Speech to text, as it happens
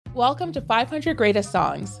Welcome to 500 Greatest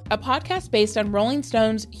Songs, a podcast based on Rolling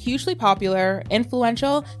Stone's hugely popular,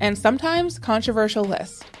 influential, and sometimes controversial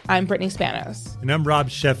list. I'm Brittany Spanos. And I'm Rob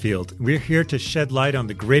Sheffield. We're here to shed light on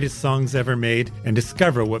the greatest songs ever made and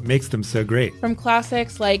discover what makes them so great. From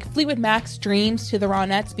classics like Fleetwood Mac's Dreams to the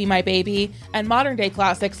Ronettes' Be My Baby, and modern-day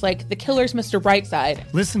classics like The Killers' Mr.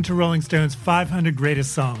 Brightside. Listen to Rolling Stone's 500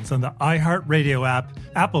 Greatest Songs on the iHeartRadio app,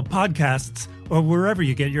 Apple Podcasts, or wherever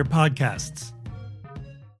you get your podcasts.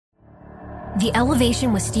 The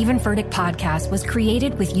Elevation with Stephen Furtick podcast was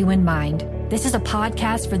created with you in mind. This is a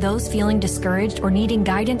podcast for those feeling discouraged or needing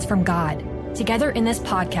guidance from God. Together in this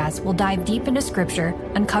podcast, we'll dive deep into Scripture,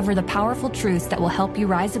 uncover the powerful truths that will help you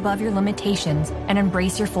rise above your limitations and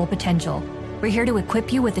embrace your full potential. We're here to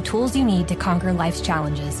equip you with the tools you need to conquer life's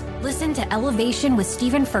challenges. Listen to Elevation with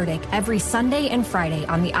Stephen Furtick every Sunday and Friday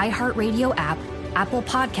on the iHeartRadio app, Apple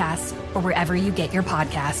Podcasts, or wherever you get your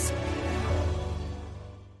podcasts.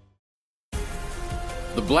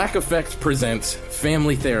 The Black Effect presents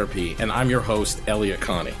Family Therapy, and I'm your host, Elliot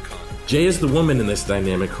Connie. Jay is the woman in this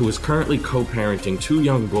dynamic who is currently co-parenting two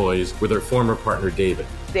young boys with her former partner, David.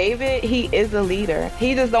 David, he is a leader.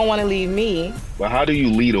 He just don't want to leave me. But how do you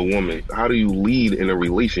lead a woman? How do you lead in a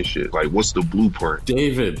relationship? Like, what's the blueprint?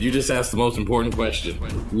 David, you just asked the most important question.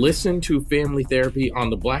 Listen to Family Therapy on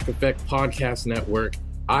the Black Effect Podcast Network,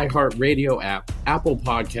 iHeartRadio app, Apple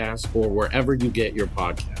Podcasts, or wherever you get your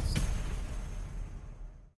podcasts.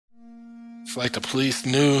 It's like the police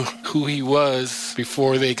knew who he was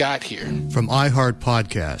before they got here. From iHeart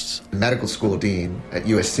Podcasts. The medical school dean at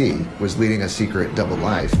USC was leading a secret double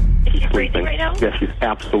life. He's breathing right now? Yes, he's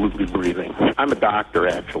absolutely breathing. I'm a doctor,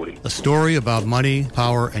 actually. A story about money,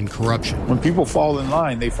 power, and corruption. When people fall in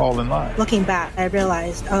line, they fall in line. Looking back, I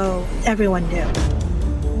realized, everyone knew.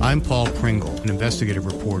 I'm Paul Pringle, an investigative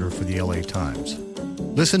reporter for the LA Times.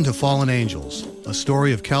 Listen to Fallen Angels, a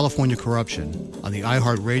story of California corruption on the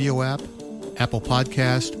iHeartRadio app, Apple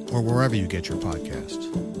Podcast, or wherever you get your podcasts.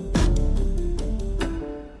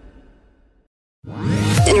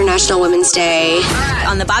 International Women's Day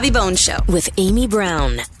on The Bobby Bones Show with Amy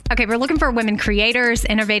Brown. Okay, we're looking for women creators,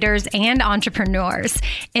 innovators, and entrepreneurs.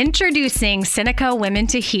 Introducing Seneca Women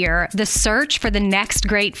to Hear, the search for the next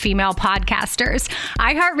great female podcasters.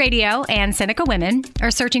 iHeartRadio and Seneca Women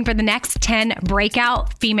are searching for the next 10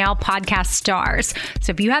 breakout female podcast stars.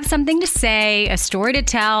 So if you have something to say, a story to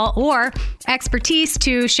tell, or expertise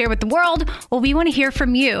to share with the world, well, we want to hear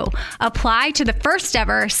from you. Apply to the first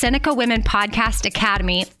ever Seneca Women Podcast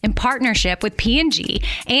Academy in partnership with P&G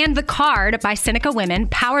and The Card by Seneca Women,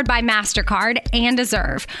 powered by MasterCard and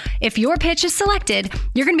Deserve. If your pitch is selected,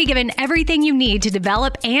 you're going to be given everything you need to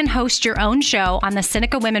develop and host your own show on the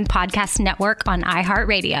Seneca Women Podcast Network on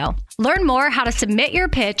iHeartRadio. Learn more how to submit your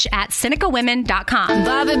pitch at senecawomen.com.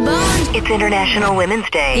 Bobby Bones. It's International Women's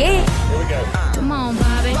Day. Yeah. Here we go. Come on,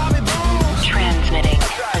 Bobby. Bobby Bones. Transmitting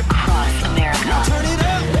across America. Turn it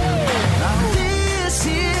up. This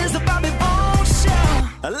is the Bobby Bones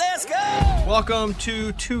Show. Let's go. Welcome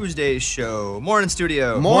to Tuesday's show. Morning,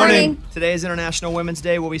 studio. Morning. Today is International Women's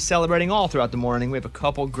Day. We'll be celebrating all throughout the morning. We have a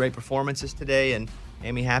couple great performances today, and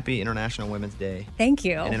Amy, happy International Women's Day. Thank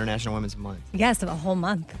you. And International Women's Month. Yes, a whole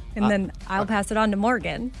month. And then I'll pass it on to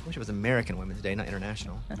Morgan. I wish it was American Women's Day, not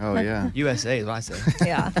International. Oh, yeah. USA is what I say.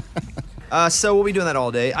 Yeah. So we'll be doing that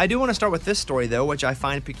all day. I do want to start with this story, though, which I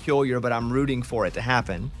find peculiar, but I'm rooting for it to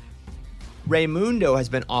happen. Raymundo has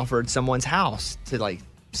been offered someone's house to,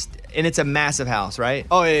 and it's a massive house, right?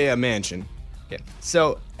 Oh, yeah, mansion. Okay.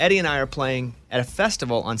 So Eddie and I are playing at a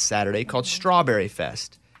festival on Saturday called Strawberry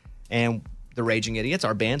Fest. And the Raging Idiots,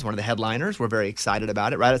 our band's one of the headliners. We're very excited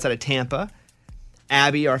about it. Right outside of Tampa.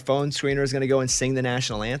 Abby, our phone screener, is going to go and sing the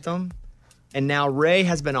national anthem. And now Ray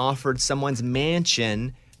has been offered someone's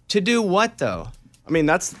mansion to do what, though? I mean,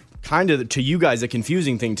 that's kind of, to you guys, a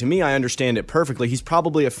confusing thing. To me, I understand it perfectly. He's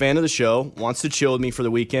probably a fan of the show, wants to chill with me for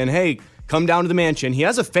the weekend. Hey, come down to the mansion. He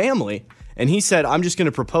has a family. And he said, I'm just going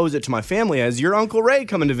to propose it to my family as your Uncle Ray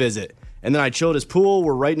coming to visit. And then I chilled his pool.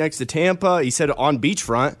 We're right next to Tampa. He said on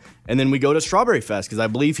beachfront. And then we go to Strawberry Fest because I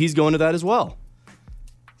believe he's going to that as well.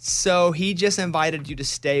 So he just invited you to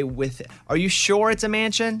stay with it. Are you sure it's a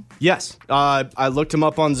mansion? Yes. I looked him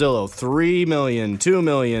up on Zillow. $3 million, $2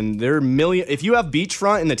 million. They're million. If you have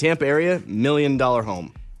beachfront in the Tampa area, $1 million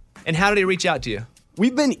home. And how did he reach out to you?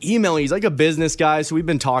 We've been emailing. He's like a business guy, so we've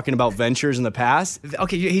been talking about ventures in the past.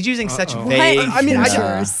 Okay, he's using such vague. I mean,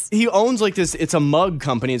 he owns like this. It's a mug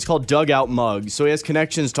company. It's called Dugout Mugs. So he has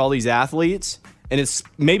connections to all these athletes, and it's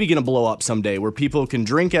maybe going to blow up someday where people can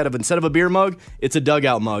drink out of, instead of a beer mug, it's a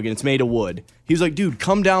dugout mug, and it's made of wood. He was like, dude,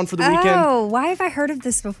 come down for the weekend. Oh, why have I heard of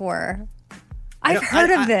this before? I've heard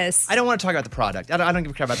of this. I don't want to talk about the product. I don't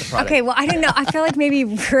give a crap about the product. Okay, well, I don't know. I feel like maybe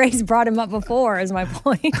Ray's brought him up before, is my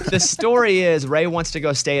point. The story is Ray wants to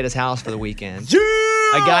go stay at his house for the weekend. Yeah!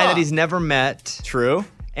 A guy that he's never met. True.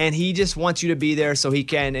 And he just wants you to be there so he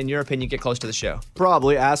can, in your opinion, get close to the show.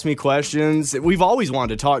 Probably ask me questions. We've always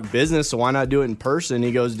wanted to talk business, so why not do it in person?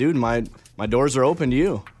 He goes, dude, my doors are open to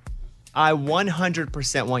you. I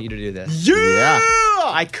 100% want you to do this. Yeah!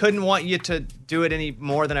 I couldn't want you to do it any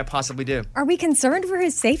more than I possibly do. Are we concerned for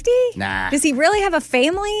his safety? Nah. Does he really have a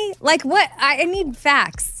family? Like, what? I need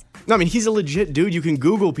facts. No, I mean, he's a legit dude. You can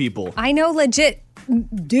Google people. I know legit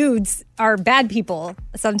dudes are bad people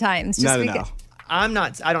sometimes. No. I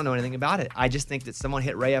don't know anything about it. I just think that someone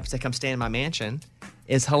hit Ray up to come stay in my mansion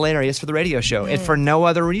is hilarious for the radio show and for no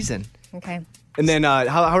other reason. Okay. And then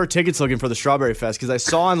how are tickets looking for the Strawberry Fest? Because I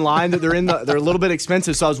saw online that they're a little bit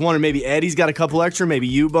expensive, so I was wondering maybe Eddie's got a couple extra, maybe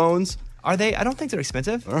you, Bones. Are they? I don't think they're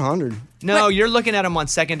expensive. They're 100. No, you're looking at them on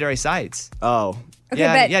secondary sites. Oh.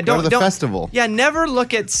 Okay, yeah, go to the festival. Yeah, never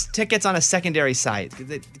look at tickets on a secondary site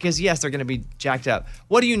because yes, they're going to be jacked up.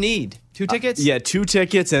 What do you need? 2 tickets? Yeah, 2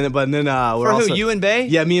 tickets, but then we're for also, who? You and Bay?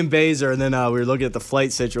 Yeah, me and Baser, and then we were looking at the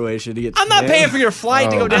flight situation to get. I'm not paying for your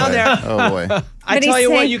flight to go down there. Oh boy! I tell you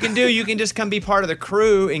what, you can do. You can just come be part of the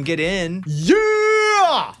crew and get in.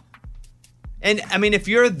 Yeah. And I mean, if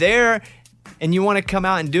you're there and you want to come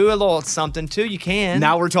out and do a little something too, you can.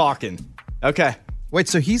 Now we're talking. Okay. Wait,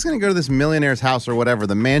 so he's going to go to this millionaire's house or whatever,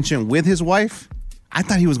 the mansion with his wife? I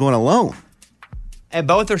thought he was going alone. And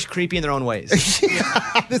both are creepy in their own ways.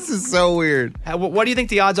 This is so weird. What do you think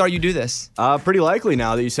the odds are you do this? Pretty likely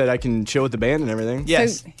now that you said I can chill with the band and everything.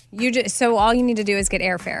 Yes. So all you need to do is get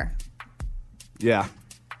airfare. Yeah.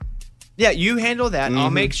 Yeah, you handle that. I'll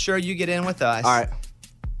make sure you get in with us. All right.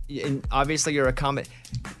 And obviously, you're a comment.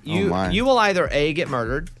 my. You will either A, get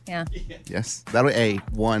murdered. Yeah. Yes, that'll A,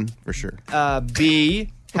 1 for sure.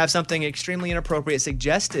 B, have something extremely inappropriate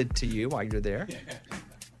suggested to you while you're there.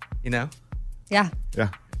 You know? Yeah. Yeah.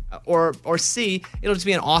 Or C, it'll just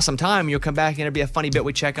be an awesome time. You'll come back and it'll be a funny bit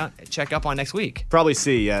we check up on next week. Probably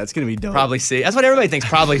C. Yeah, it's gonna be dope. Probably C. That's what everybody thinks.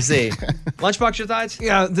 Probably C. Lunchbox, your thoughts?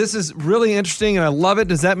 Yeah, this is really interesting, and I love it.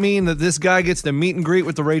 Does that mean that this guy gets to meet and greet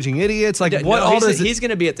with the Raging Idiots? Like, what all does he's going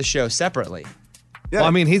to be at the show separately. Yeah. Well,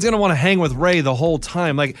 I mean, he's going to want to hang with Ray the whole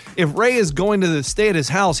time. Like, if Ray is going to stay at his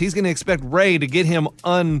house, he's going to expect Ray to get him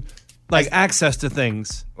access to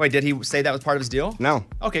things. Wait, did he say that was part of his deal? No.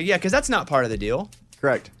 Okay, yeah, because that's not part of the deal.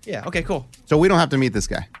 Correct. Yeah, okay, cool. So we don't have to meet this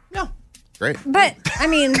guy? No. Great. But, I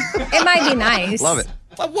mean, it might be nice. Love it.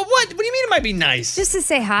 What do you mean it might be nice? Just to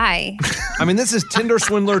say hi. I mean, this is Tinder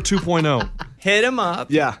Swindler 2.0. Hit him up.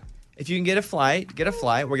 Yeah. If you can get a flight, get a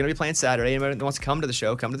flight. We're going to be playing Saturday. Anybody that wants to come to the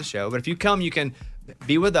show, come to the show. But if you come, you can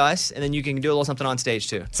be with us, and then you can do a little something on stage,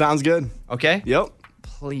 too. Sounds good. Okay? Yep.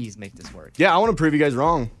 Please make this work. Yeah, I want to prove you guys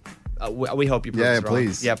wrong. We hope you prove us wrong.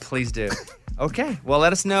 Please. Yeah, please do. Okay. Well,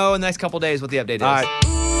 let us know in the next couple days what the update is. All right.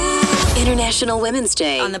 International Women's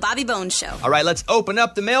Day on The Bobby Bones Show. All right, let's open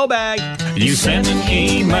up the mailbag. You send an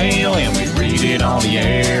email and we read it on the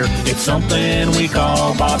air. It's something we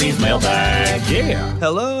call Bobby's mailbag. Yeah.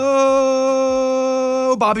 Hello,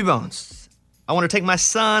 Bobby Bones. I want to take my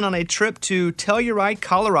son on a trip to Telluride,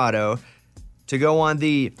 Colorado to go on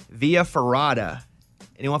the Via Ferrata.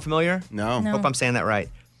 Anyone familiar? No. Hope I'm saying that right.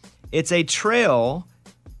 It's a trail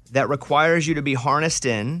that requires you to be harnessed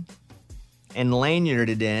in and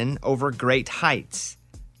lanyarded in over great heights.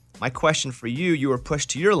 My question for you were pushed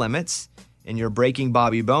to your limits in your Breaking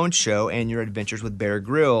Bobby Bones show and your adventures with Bear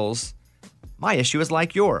Grylls. My issue is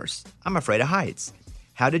like yours. I'm afraid of heights.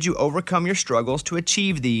 How did you overcome your struggles to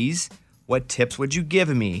achieve these? What tips would you give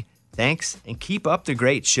me? Thanks, and keep up the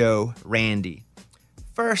great show, Randy.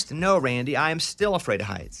 First, no, Randy, I am still afraid of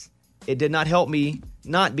heights. It did not help me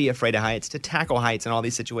not be afraid of heights to tackle heights in all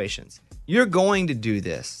these situations. You're going to do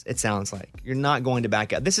this, it sounds like. You're not going to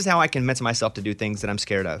back out. This is how I convince myself to do things that I'm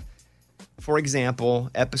scared of. For example,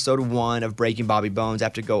 episode 1 of Breaking Bobby Bones, I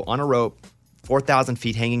have to go on a rope, 4,000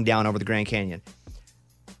 feet hanging down over the Grand Canyon.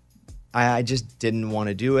 I just didn't want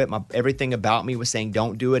to do it. Everything about me was saying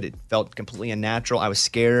don't do it. It felt completely unnatural. I was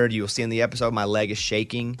scared. You'll see in the episode my leg is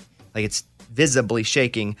shaking. Like it's visibly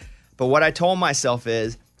shaking. But what I told myself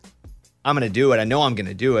is I'm going to do it. I know I'm going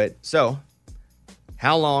to do it. So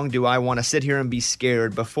how long do I want to sit here and be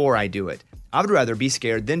scared before I do it? I would rather be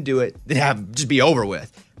scared than do it than just be over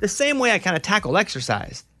with. The same way I kind of tackle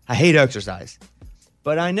exercise. I hate exercise.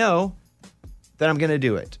 But I know that I'm going to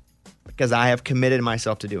do it because I have committed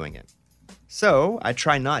myself to doing it. So I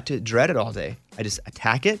try not to dread it all day. I just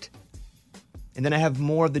attack it, and then I have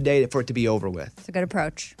more of the day for it to be over with. It's a good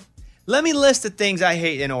approach. Let me list the things I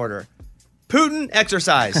hate in order. Putin,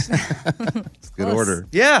 exercise. It's good order.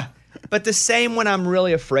 Yeah. But the same when I'm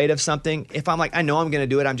really afraid of something. If I'm like, I know I'm going to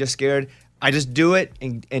do it, I'm just scared. I just do it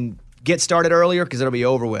and get started earlier because it'll be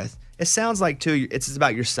over with. It sounds like, too, it's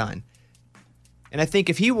about your son. And I think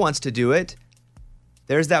if he wants to do it,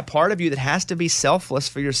 there's that part of you that has to be selfless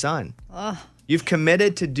for your son. Ugh. You've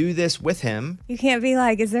committed to do this with him. You can't be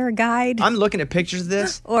like, is there a guide? I'm looking at pictures of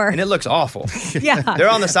this, Or- and it looks awful. Yeah. They're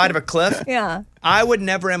on the side of a cliff. Yeah. I would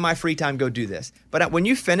never in my free time go do this. But when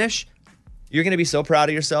you finish, you're going to be so proud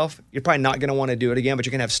of yourself. You're probably not going to want to do it again, but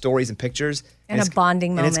you're going to have stories and pictures. And a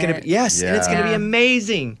bonding moment. And it's going to be, and it's going to be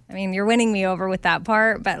amazing. I mean, you're winning me over with that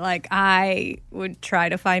part, but like I would try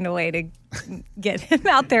to find a way to get him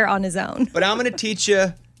out there on his own. But I'm going to teach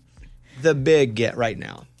you the big get right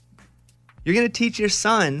now. You're going to teach your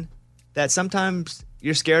son that sometimes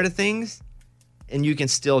you're scared of things and you can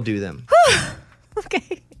still do them.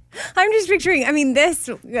 Okay. I'm just picturing, I mean, this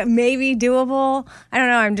may be doable. I don't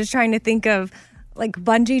know. I'm just trying to think of like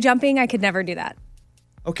bungee jumping. I could never do that.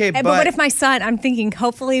 Okay, but what if my son, I'm thinking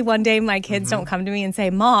hopefully one day my kids don't come to me and say,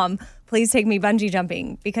 Mom, please take me bungee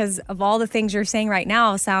jumping, because of all the things you're saying right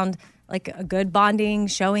now sound like a good bonding,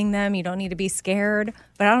 showing them you don't need to be scared,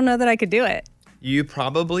 but I don't know that I could do it. You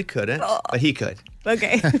probably couldn't, but he could.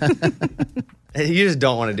 Okay. You just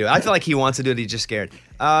don't want to do it. I feel like he wants to do it. He's just scared.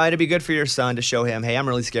 It'd be good for your son to show him, hey, I'm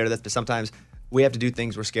really scared of this, but sometimes we have to do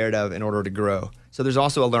things we're scared of in order to grow. So there's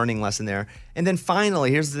also a learning lesson there. And then finally,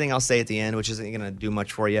 here's the thing I'll say at the end, which isn't going to do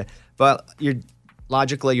much for you, but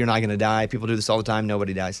logically, you're not going to die. People do this all the time.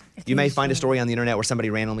 Nobody dies. You may find a story on the internet where somebody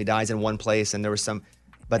randomly dies in one place and there was some,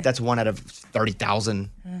 but that's 1 out of 30,000,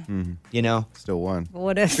 you know? Still one.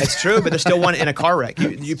 What if? It's true, but there's still one in a car wreck.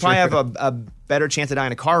 You probably have a better chance of dying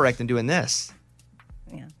in a car wreck than doing this.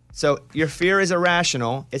 Yeah. So your fear is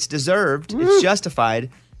irrational. It's deserved. It's justified,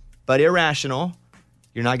 but irrational.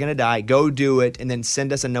 You're not going to die. Go do it, and then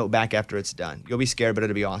send us a note back after it's done. You'll be scared, but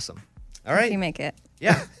it'll be awesome. All right? If you make it.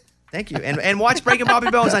 Yeah. Thank you. And watch Breaking Bobby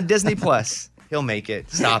Bones on Disney+. He'll make it.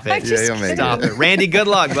 Stop it. Yeah, he'll make Stop it. Randy, good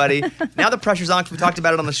luck, buddy. Now the pressure's on because we talked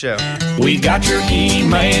about it on the show. We got your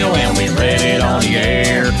email and we read it on the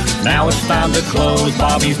air. Now it's time to close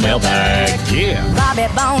Bobby's mailbag. Yeah. Bobby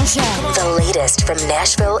Bones Show. The latest from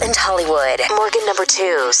Nashville and Hollywood. Morgan number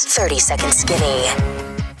 2's 30-Second Skinny.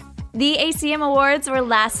 The ACM Awards were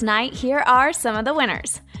last night. Here are some of the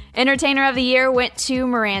winners. Entertainer of the Year went to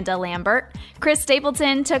Miranda Lambert. Chris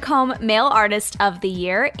Stapleton took home Male Artist of the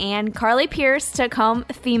Year, and Carly Pearce took home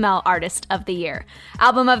Female Artist of the Year.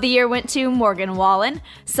 Album of the Year went to Morgan Wallen.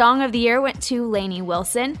 Song of the Year went to Lainey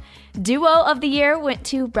Wilson. Duo of the Year went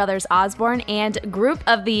to Brothers Osborne, and Group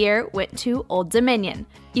of the Year went to Old Dominion.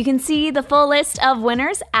 You can see the full list of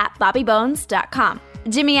winners at bobbybones.com.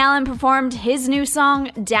 Jimmy Allen performed his new song,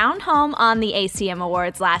 Down Home, on the ACM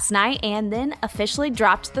Awards last night and then officially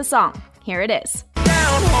dropped the song. Here it is.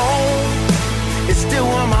 Down home, it's still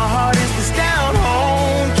where my heart is, this down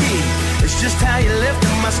home key. It's just how you left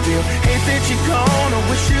them. I still hate that you're gone, I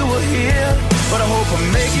wish you were here. But I hope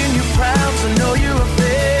I'm making you proud, so know you're up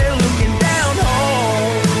there looking down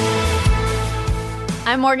home.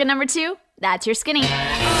 I'm Morgan number 2. That's your skinny.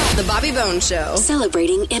 The Bobby Bones Show.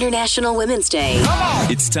 Celebrating International Women's Day.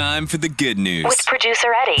 It's time for the good news. With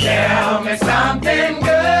producer Eddie. Tell me something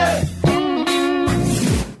good.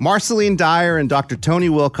 Marceline Dyer and Dr. Tony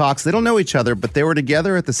Wilcox, they don't know each other, but they were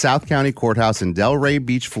together at the South County Courthouse in Delray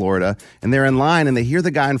Beach, Florida, and they're in line, and they hear the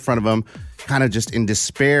guy in front of them kind of just in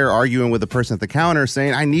despair arguing with the person at the counter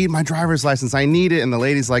saying, I need my driver's license, I need it. And the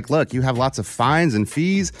lady's like, look, you have lots of fines and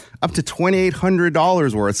fees, up to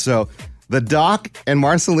 $2,800 worth. So the doc and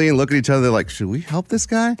Marceline look at each other, they're like, should we help this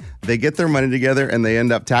guy? They get their money together, and they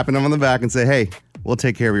end up tapping him on the back and say, hey, we'll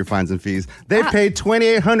take care of your fines and fees. They paid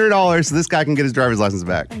 $2,800 so this guy can get his driver's license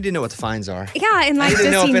back. I need to know what the fines are. Yeah, and like, I need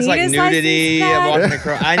to know if it's like nudity, walking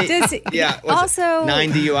across. Also,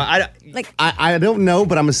 9 DUI. I don't know,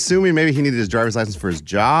 but I'm assuming maybe he needed his driver's license for his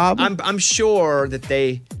job. I'm sure that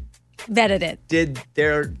they vetted it. Did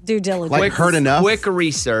their due diligence. Like heard enough? Quick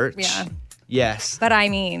research. Yeah. Yes. But I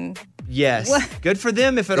mean, yes. What? Good for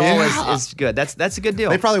them if it all is good. That's a good deal.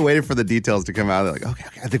 They probably waited for the details to come out. They're like, okay,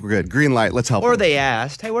 I think we're good. Green light, let's help Or him. they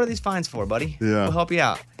asked, hey, what are these fines for, buddy? Yeah. We'll help you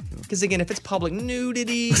out. Because again, if it's public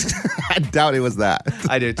nudity. I doubt it was that.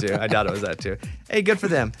 I do too. I doubt it was that too. Hey, good for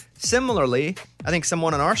them. Similarly, I think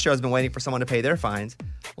someone on our show has been waiting for someone to pay their fines.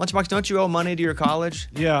 Lunchbox, don't you owe money to your college?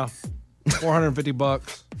 Yeah.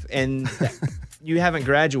 $450. And you haven't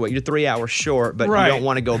graduated. You're 3 hours short, but Right. you don't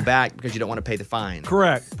want to go back because you don't want to pay the fine.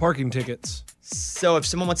 Correct. Parking tickets. So if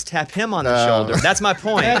someone wants to tap him on the shoulder, that's my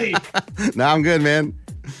point. Eddie. No, I'm good, man.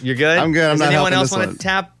 You're good? I'm good. I'm Does not anyone helping else this want one. to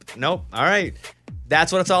tap? Nope. All right.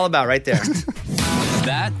 That's what it's all about right there.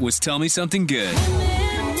 That was Tell Me Something Good.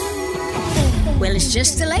 Well, it's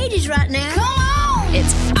just the ladies right now. Come on!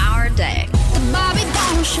 It's our day. The Bobby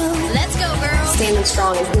Bone Show. Let's go, girls. Standing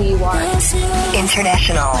strong in who you are.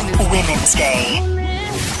 International Women's Day.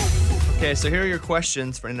 Okay, so here are your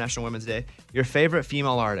questions for International Women's Day. Your favorite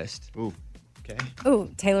female artist. Ooh. Okay. Ooh,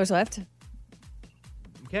 Taylor Swift.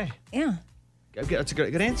 Okay. Yeah. That's a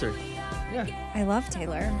good answer. Yeah. I love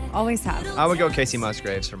Taylor. Always have. I would go Casey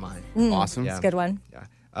Musgraves for mine. Awesome. It's a good one.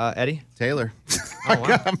 Yeah. Eddie? Taylor. Oh,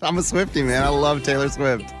 wow. I'm a Swiftie, man. I love Taylor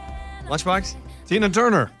Swift. Lunchbox? Tina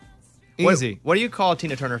Turner. Easy. What do you call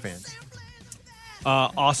Tina Turner fans?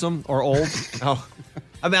 Awesome or old. Oh.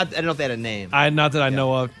 I mean, I don't know if they had a name. Not that I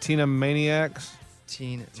know of. Tina Maniacs.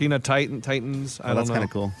 Tina Titans. I don't That's know. kind of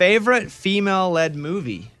cool. Favorite female-led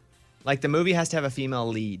movie? Like the movie has to have a female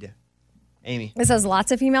lead. Amy? This has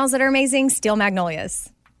lots of females that are amazing. Steel Magnolias.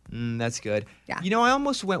 That's good. Yeah. You know, I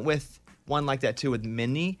almost went with one like that too with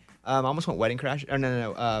Minnie. I almost went Wedding Crash. Or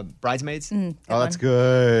no. Bridesmaids. Oh, that's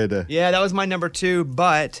good. Yeah, that was my number 2,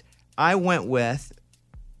 but I went with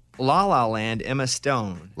La La Land, Emma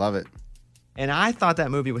Stone. Love it. And I thought that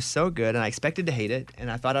movie was so good, and I expected to hate it, and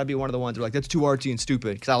I thought I'd be one of the ones who were like, that's too artsy and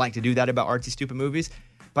stupid, because I like to do that about artsy, stupid movies.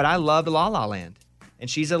 But I loved La La Land. And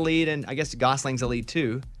she's a lead, and I guess Gosling's a lead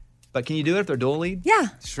too. But can you do it if they're dual lead? Yeah.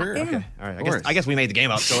 Sure. Yeah. Okay. All right. I guess we made the game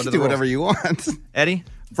up. So Do whatever you want. Eddie?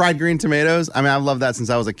 Fried green tomatoes. I mean, I've loved that since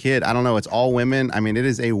I was a kid. I don't know. It's all women. I mean, it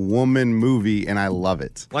is a woman movie, and I love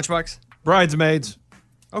it. Lunchbox? Bridesmaids.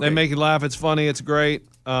 Okay. They make you laugh. It's funny. It's great.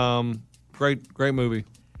 Great movie.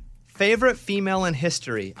 Favorite female in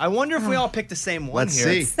history. I wonder if we all picked the same one Let's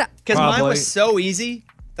here. see. Because mine Probably. was so easy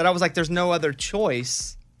that I was like, there's no other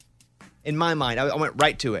choice. In my mind, I went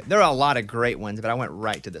right to it. There are a lot of great ones, but I went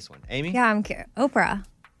right to this one. Amy? Yeah, Oprah.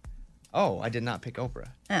 Oh, I did not pick Oprah.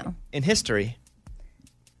 Oh. In history.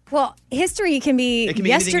 Well, history can be, It can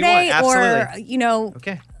be anything you yesterday want. or, Absolutely.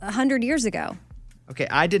 Okay. 100 years ago. Okay,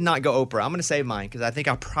 I did not go Oprah. I'm going to save mine because I think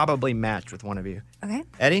I'll probably match with one of you. Okay.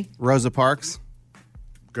 Eddie? Rosa Parks.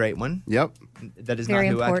 Great one. Yep. That is Very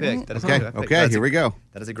not who important. I picked. That is Okay. not who I picked. Okay. That's Here we go.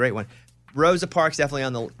 That is a great one. Rosa Parks definitely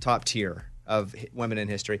on the top tier of women in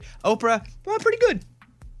history. Oprah, well, pretty good.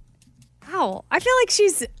 Wow. I feel like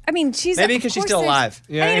she's Maybe because she's still alive.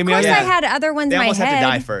 Yeah, of Amy, course yeah. I had other ones They in my almost head. have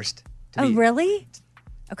to die first. Oh, really?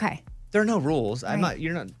 Okay. There are no rules. Right.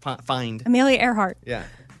 You're not fined. Amelia Earhart. Yeah.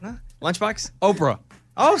 Huh? Lunchbox? Oprah.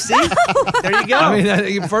 Oh, see? There you go. I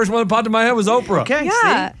mean, the first one that popped in my head was Oprah. Okay,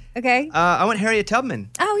 Yeah. see? Okay. I went Harriet Tubman.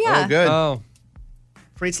 Oh, yeah. Oh, good. Oh,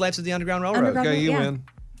 Freed slaves of the Underground Railroad. Underground- okay, you Yeah. win.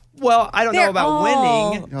 Well, I don't know They're about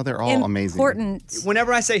all winning. No, they're all amazing. Important.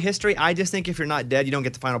 Whenever I say history, I just think if you're not dead, you don't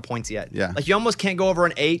get the final points yet. Yeah. Like you almost can't go over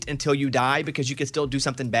an 8 until you die because you could still do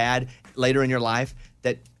something bad later in your life.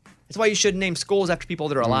 That's why you should name schools after people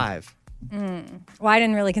that are alive. Well, I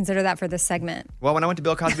didn't really consider that for this segment. Well, when I went to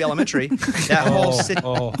Bill Cosby Elementary, that whole city.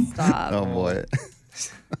 Stop. Oh, boy.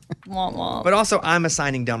 Womp womp. But also, I'm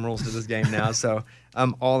assigning dumb rules to this game now, so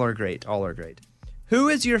all are great. All are great. Who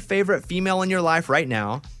is your favorite female in your life right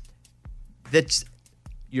now that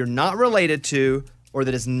you're not related to or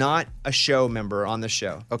that is not a show member on the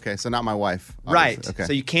show? Okay, so not my wife. Right. obviously. Okay.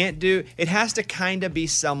 So you can't do it. Has to kind of be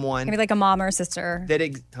someone Maybe like a mom or a sister. that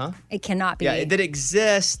It cannot be. Yeah, that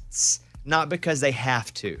exists not because they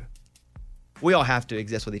have to. We all have to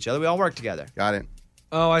exist with each other. We all work together. Got it.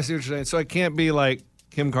 Oh, I see what you're saying. So it can't be like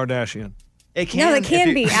Kim Kardashian. It can. No, it can if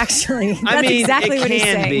you- be, actually. That's I mean, exactly it what he's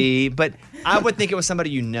can saying. be, but I would think it was somebody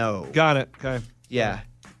you know. Got it. Okay. Yeah.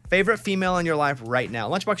 Favorite female in your life right now?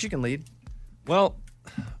 Lunchbox, you can lead. Well,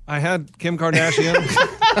 I had Kim Kardashian,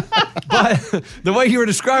 but the way you were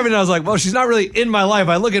describing it, I was like, well, she's not really in my life.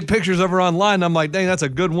 I look at pictures of her online, and I'm like, dang, that's a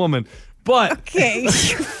good woman. But Okay.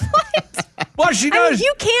 what she I mean, does,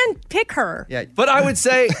 you can pick her. Yeah. but I would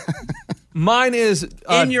say mine is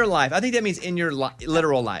In your life. I think that means in your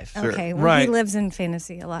literal life. Okay. Well, Right. he lives in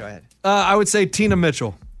fantasy a lot. Go ahead. I would say Tina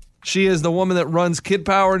Mitchell. She is the woman that runs Kid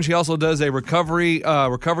Power, and she also does a recovery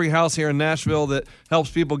house here in Nashville that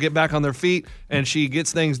helps people get back on their feet, and she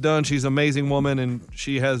gets things done. She's an amazing woman, and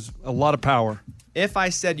she has a lot of power. If I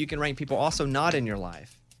said you can rank people also not in your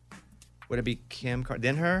life, would it be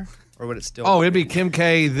then her? Or would it still Oh, it'd be Kim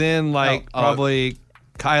K, then probably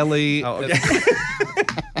Kylie. Oh, okay.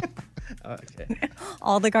 Okay.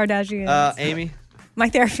 All the Kardashians. Amy? My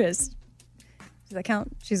therapist. Does that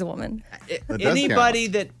count? She's a woman. Anybody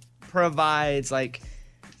that provides like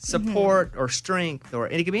support or strength, or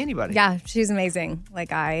it could be anybody. Yeah, she's amazing.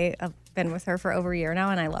 Like, I have been with her for over a year now,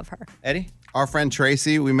 and I love her. Eddie? Our friend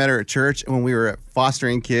Tracy, we met her at church when we were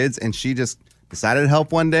fostering kids, and she just decided to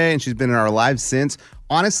help one day, and she's been in our lives since.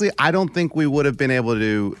 honestly, I don't think we would have been able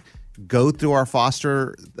to go through our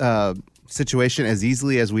foster situation as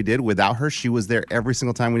easily as we did without her. She was there every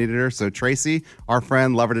single time we needed her. So Tracy, our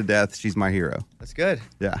friend, love her to death. She's my hero. That's good.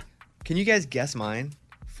 Yeah. Can you guys guess mine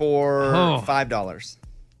for $5?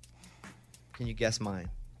 Can you guess mine?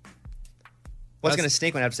 What's going to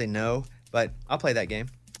stink when I have to say no, but I'll play that game.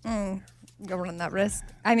 Go run that risk.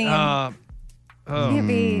 I mean, it can't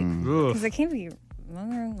be, because it can't be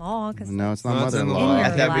mother-in-law. No, it's not mother-in-law.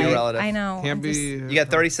 That'd be relative. I know. Can't be. You got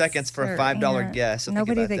 30 seconds for a $5 guess. So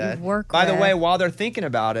Nobody think about that you work By the with. way, while they're thinking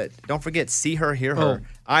about it, don't forget See Her, Hear Her.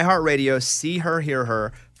 iHeartRadio, See Her, Hear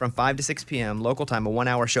Her from 5 to 6 p.m. local time, a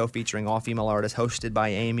 1-hour show featuring all female artists hosted by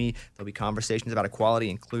Amy. There'll be conversations about equality,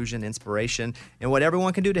 inclusion, inspiration, and what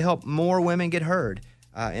everyone can do to help more women get heard.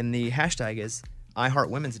 And the hashtag is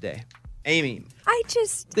iHeartWomen's Day. Amy. I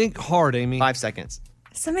just think hard, Amy. 5 seconds.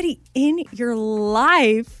 Somebody in your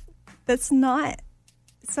life that's not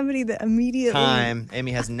somebody that immediately. Time.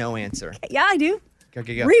 Amy has no answer. Yeah, I do. Go.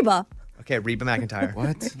 Reba. Okay, Reba McEntire.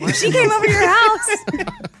 What? She came over to your house.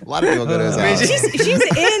 A lot of people go to his house.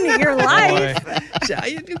 She's in your life.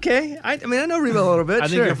 Okay. I know Reba a little bit. I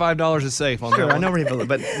think your $5 is safe on that one. I know Reba,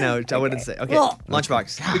 but no, I wouldn't say. Okay,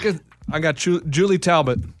 Lunchbox. Because I got Julie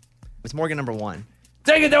Talbot. It's Morgan number 1.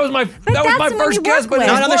 Dang it, that was my first guess, but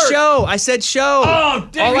not on the show. I said show. Oh,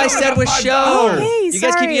 dang All I said was show. Okay, you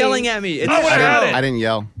guys keep sorry. yelling at me. It's I a would've had show. it. I didn't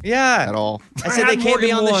yell Yeah. at all. I said they can't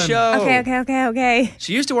be on the show. Okay.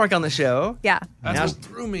 She used to work on the show. Yeah. That's Now- what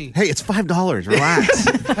threw me. Hey, it's $5. Relax.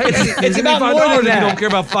 It's about more $5 than if you that. don't care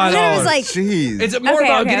about $5. Then it was like, Jeez. It's more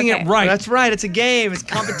about getting it right. That's right. It's a game. It's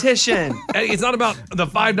competition. It's not about the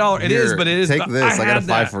 $5. It is, Here, but it is. Take this. I got a had 5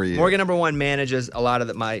 that. for you. Morgan number 1 manages a lot of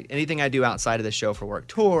anything I do outside of the show for work,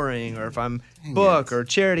 touring, or if I'm book or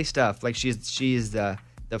charity stuff. Like she's the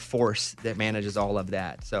force that manages all of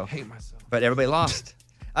that. So I hate myself. But everybody lost.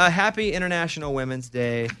 Happy International Women's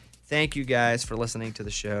Day. Thank you guys for listening to the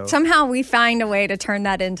show. somehow we find a way to turn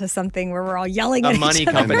that into something where we're all yelling A at money each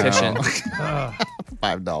other. competition.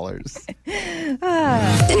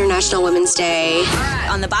 $5. International Women's Day.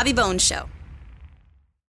 On the Bobby Bones Show.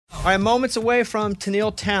 All right, moments away from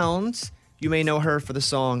Tenille Townes. You may know her for the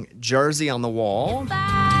song Jersey on the Wall.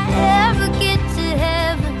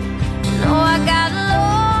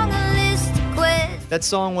 That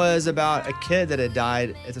song was about a kid that had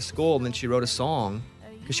died at the school, and then she wrote a song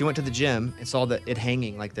because she went to the gym and saw it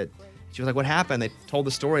hanging like that. She was like, what happened? They told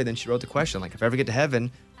the story, then she wrote the question, like, if I ever get to heaven,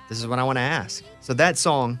 this is what I want to ask. So that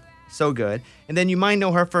song, so good. And then you might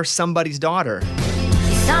know her for Somebody's Daughter.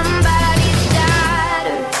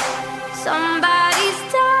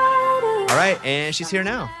 All right, and she's here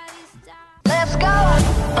now. Let's go.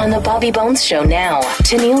 On the Bobby Bones Show now,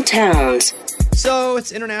 Tenille Townes. So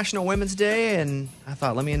it's International Women's Day, and I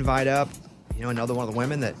thought, let me invite up, another one of the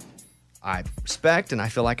women that I respect and I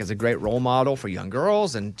feel like is a great role model for young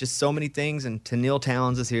girls and just so many things. And Tenille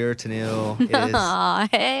Townes is here. Tenille is Aw,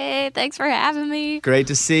 hey, thanks for having me. great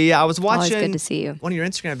to see you. I was Always watching good to see you. one of your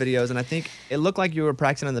Instagram videos, and I think it looked like you were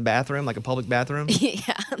practicing in the bathroom, like a public bathroom.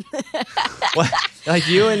 Yeah. What, like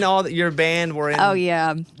you and all your band were in. Oh,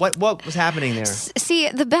 yeah. What was happening there? See,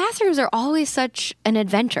 the bathrooms are always such an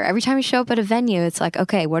adventure. Every time you show up at a venue, it's like,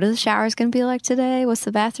 okay, what are the showers going to be like today? What's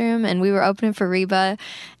the bathroom? And we were opening for Reba,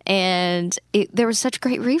 and there was such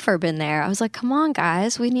great reverb in there. I was like, come on,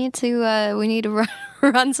 guys, we need to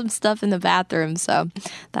run some stuff in the bathroom. So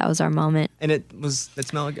that was our moment. And it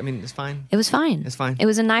smelled. I mean, it's fine. It was fine. It's fine. It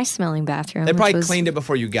was a nice smelling bathroom. They which probably was- cleaned it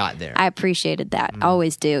before you got there. I appreciated that. I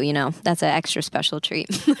always do. That's an extra special treat.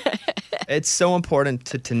 It's so important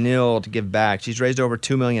to Tenille to give back. She's raised over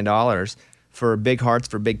 $2 million for Big Hearts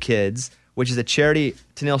for Big Kids, which is a charity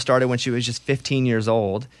Tenille started when she was just 15 years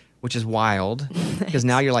old, which is wild because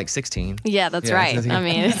now you're like 16. Yeah, that's right. I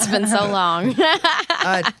mean, it's been so long.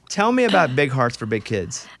 Tell me about Big Hearts for Big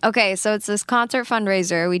Kids. Okay, so it's this concert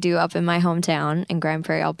fundraiser we do up in my hometown in Grand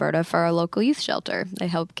Prairie, Alberta for our local youth shelter. They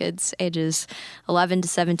help kids ages 11 to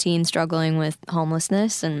 17 struggling with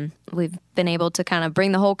homelessness, and we've been able to kind of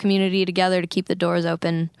bring the whole community together to keep the doors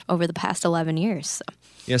open over the past 11 years.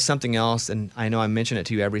 So. Something else, and I know I mention it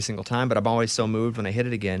to you every single time, but I'm always so moved when I hit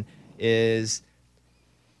it again, is,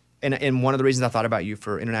 and one of the reasons I thought about you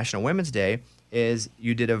for International Women's Day is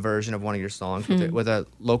you did a version of one of your songs with a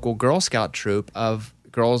local Girl Scout troop of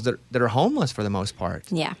girls that are homeless for the most part.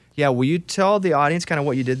 Yeah. Yeah, will you tell the audience kind of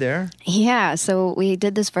what you did there? Yeah, so we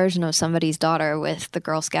did this version of Somebody's Daughter with the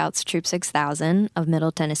Girl Scouts Troop 6000 of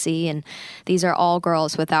Middle Tennessee, and these are all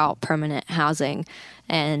girls without permanent housing.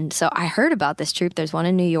 And so I heard about this troop. There's one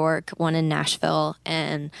in New York, one in Nashville,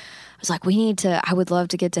 and was like, I would love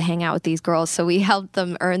to get to hang out with these girls. So we helped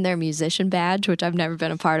them earn their musician badge, which I've never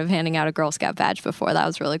been a part of handing out a Girl Scout badge before. That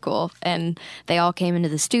was really cool. And they all came into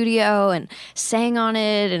the studio and sang on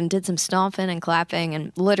it and did some stomping and clapping,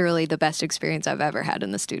 and literally the best experience I've ever had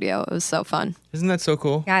in the studio. It was so fun. Isn't that so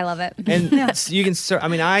cool? Yeah, I love it. And you can,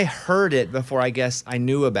 I heard it before I guess I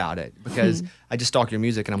knew about it because I just stalk your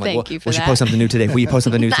music and I'm like, Thank you for we should that. post something new today. Will you post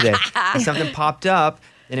something new today? And something popped up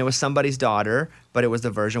and it was somebody's daughter, but it was the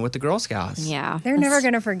version with the Girl Scouts. Yeah. They're never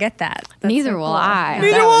going to forget that. Neither will I.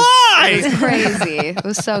 Neither will I. It was crazy. It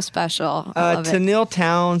was so special. I love it. Tenille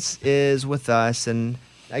Towns is with us, and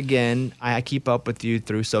again, I keep up with you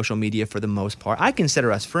through social media for the most part. I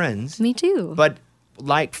consider us friends. Me too. But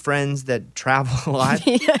like friends that travel a lot,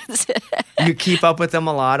 Yes. you keep up with them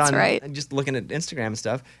a lot That's on right. just looking at Instagram and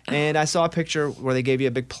stuff. And I saw a picture where they gave you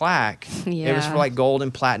a big plaque. It was for Yeah. like gold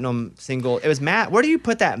and platinum single. It was where do you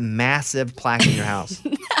put that massive plaque in your house?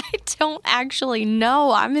 I don't actually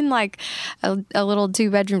know. I'm in like a little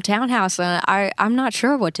 2-bedroom townhouse, and I'm not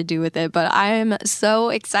sure what to do with it, but I'm so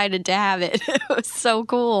excited to have it. It was so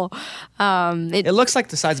cool. It looks like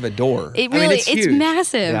the size of a door. It really, it's huge.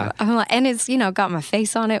 massive. Yeah. And it's, got my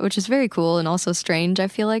face on it, which is very cool and also strange, I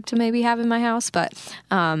feel like, to maybe have in my house. But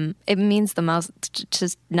it means the most to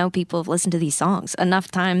just know people have listened to these songs enough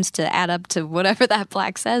times to add up to whatever that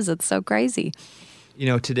plaque says. It's so crazy.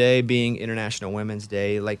 Today being International Women's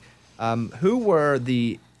Day, who were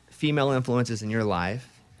the female influences in your life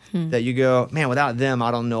that you go, man, without them,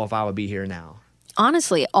 I don't know if I would be here now?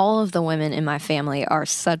 Honestly, all of the women in my family are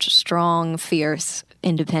such strong, fierce,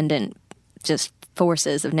 independent, just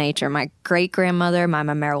forces of nature. My great-grandmother, my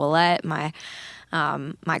Mère Willette, my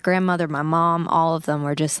grandmother, my mom, all of them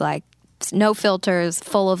were just like no filters,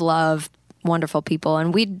 full of love, wonderful people.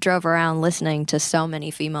 And we drove around listening to so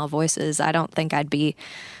many female voices. I don't think I'd be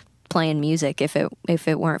playing music if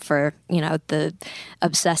it weren't for, the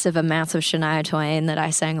obsessive amounts of Shania Twain that I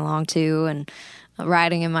sang along to, and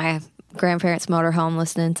riding in my grandparents' motorhome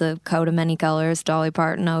listening to Coat of Many Colors, Dolly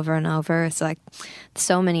Parton over and over. It's like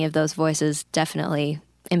so many of those voices definitely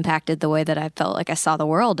impacted the way that I felt like I saw the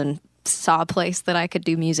world and saw a place that I could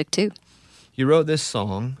do music too. You wrote this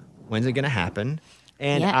song, When's It Gonna Happen?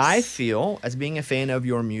 And Yes. I feel, as being a fan of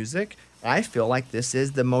your music, I feel like this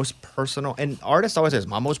is the most personal, and artists always say, it's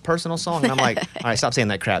my most personal song. And I'm like, all right, stop saying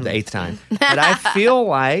that crap the 8th time. But I feel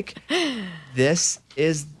like this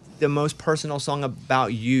is the most personal song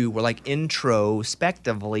about you, where like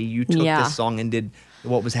introspectively you took Yeah. this song and did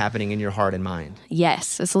what was happening in your heart and mind.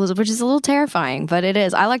 Yes, which is a little terrifying, but it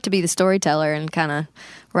is. I like to be the storyteller and kind of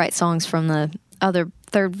write songs from the other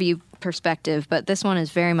third view perspective, but this one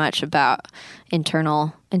is very much about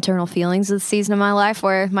internal feelings of the season of my life,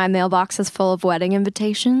 where my mailbox is full of wedding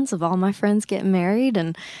invitations of all my friends getting married,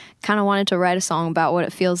 and kind of wanted to write a song about what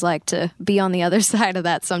it feels like to be on the other side of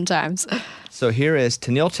that sometimes. So here is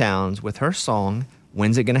Tenille Towns with her song,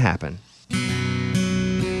 When's It Gonna Happen?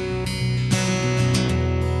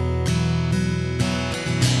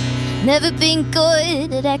 Never been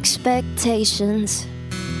good at expectations.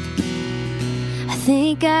 I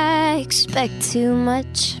think I expect too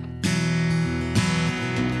much.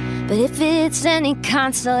 But if it's any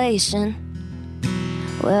consolation,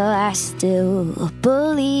 well, I still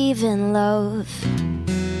believe in love.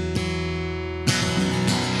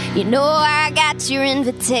 You know I got your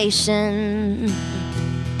invitation.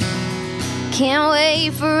 Can't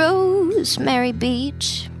wait for Rosemary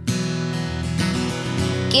Beach.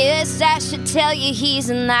 Guess I should tell you he's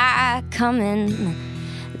not coming.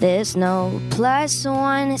 There's no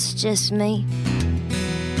 +1, it's just me.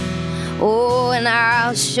 Oh, and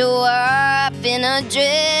I'll show up in a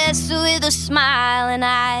dress with a smile, and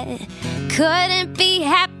I couldn't be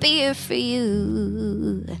happier for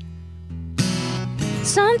you.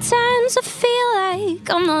 Sometimes I feel like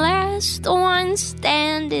I'm the last one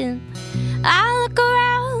standing. I look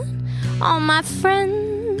around, all my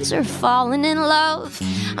friends are falling in love.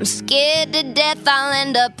 I'm scared to death I'll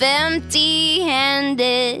end up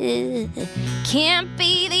empty-handed. Can't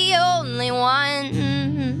be the only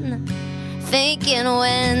one thinking,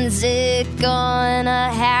 when's it gonna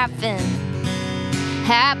happen?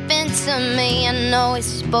 Happen to me, I know it's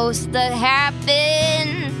supposed to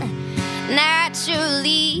happen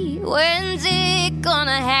naturally. When's it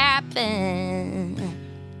gonna happen?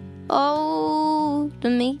 Oh, to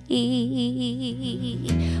me.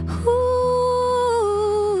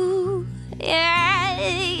 Ooh, yeah,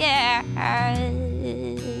 yeah,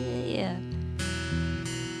 yeah.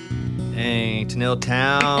 Dang, Tenille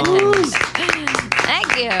Towns.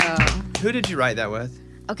 Thank you. Who did you write that with?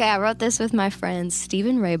 Okay, I wrote this with my friends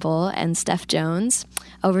Stephen Rabel and Steph Jones.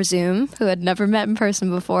 over Zoom who had never met in person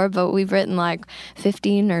before, but we've written like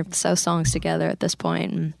 15 or so songs together at this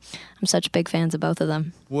point, and I'm such big fans of both of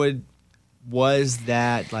them. Was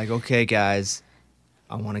that like, okay, guys,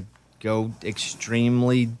 I want to go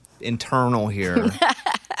extremely internal here?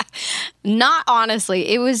 Not honestly.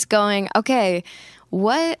 It was going, okay,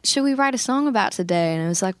 what should we write a song about today? And it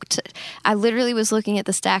was like, I literally was looking at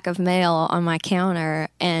the stack of mail on my counter,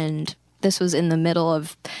 and this was in the middle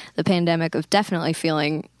of the pandemic, of definitely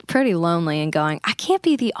feeling pretty lonely and going, I can't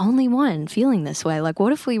be the only one feeling this way. Like,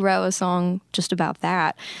 what if we wrote a song just about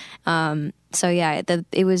that? So yeah,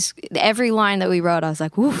 it was every line that we wrote, I was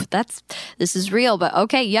like, "Woof, this is real." But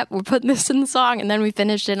okay, yep, we're putting this in the song. And then we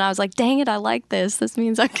finished it, and I was like, "Dang it, I like this. This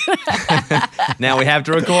means I can." Now we have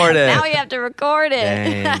to record it. Now we have to record it.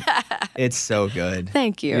 Dang. It's so good.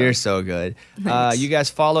 Thank you. You're so good. You guys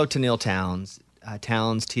follow Tenille Townes,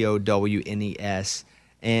 Townes Townes,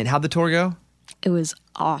 and how'd the tour go? It was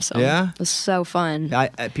awesome. Yeah? It was so fun.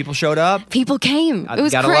 People showed up? People came. It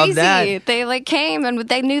was gotta crazy. love that. They came and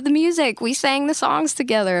they knew the music. We sang the songs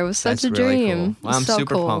together. It was such That's a really dream. Cool. Well, I'm so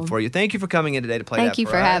super cool. pumped for you. Thank you for coming in today to play Thank that you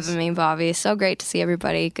for us. having me, Bobby. So great to see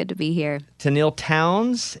everybody. Good to be here. Tenille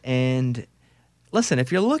Townes, and listen,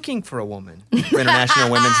 if you're looking for a woman for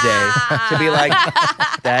International Women's Day to be like,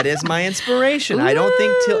 that is my inspiration. I don't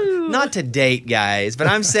think not to date guys, but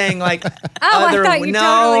I'm saying like other. I thought you totally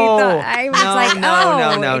thought. I was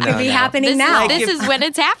no, it could be happening now. This is when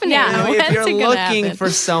it's happening. Yeah. If you're looking for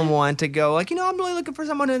someone to go like, I'm really looking for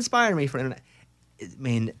someone to inspire me for internet. I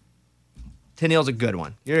mean, Tenille's a good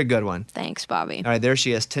one. You're a good one. Thanks, Bobby. All right, there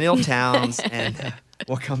she is, Tenille Townes, and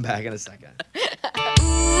we'll come back in a second.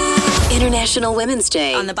 International Women's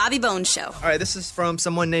Day on the Bobby Bones Show. All right, this is from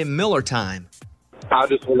someone named Miller Time. I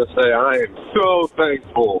just want to say I am so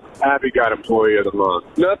thankful Abby got Employee of the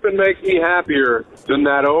Month. Nothing makes me happier than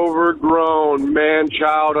that overgrown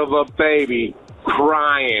man-child of a baby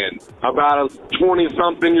crying about a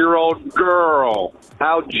 20-something-year-old girl.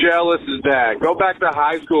 How jealous is that? Go back to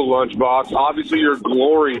high school, Lunchbox. Obviously, your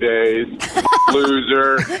glory days.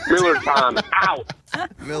 Loser. Miller Time, out.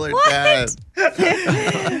 Miller Time.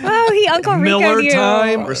 Oh, he Uncle Rico Miller you.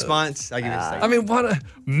 Time. Response. I give you a second. I mean, what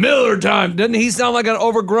Miller Time. Doesn't he sound like an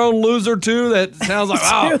overgrown loser, too? That sounds like,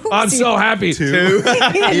 wow, I'm so happy. Two.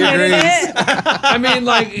 He agrees. I mean,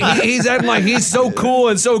 like, he's acting like he's so cool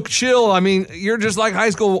and so chill. I mean, you're just like high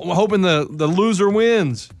school hoping the loser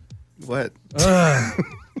wins. What?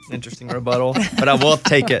 Interesting rebuttal, but I will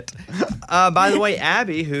take it. By the way,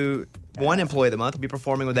 Abby, who won Employee of the Month, will be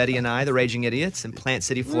performing with Eddie and I, the Raging Idiots, in Plant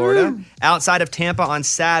City, Florida, outside of Tampa on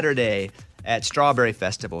Saturday at Strawberry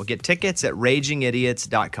Festival. Get tickets at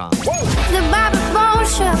RagingIdiots.com. The Bobby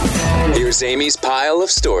Bones Show. Here's Amy's pile of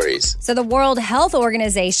stories. So the World Health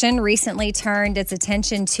Organization recently turned its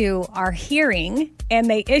attention to our hearing, and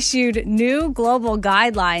they issued new global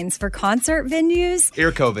guidelines for concert venues.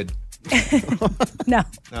 Ear COVID. No,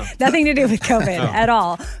 nothing to do with COVID at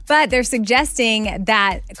all. But they're suggesting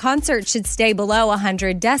that concerts should stay below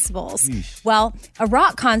 100 decibels. Yeesh. Well, a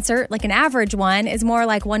rock concert, like an average one, is more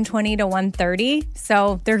like 120 to 130.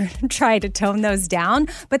 So they're trying to tone those down.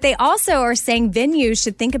 But they also are saying venues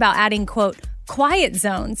should think about adding, quote, quiet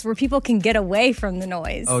zones where people can get away from the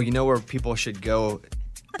noise. Oh, you know where people should go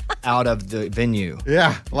out of the venue?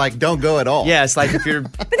 Yeah, like don't go at all. Yeah, it's like if you're...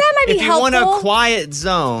 But that might be if you helpful. want a quiet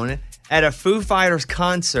zone at a Foo Fighters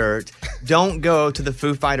concert, don't go to the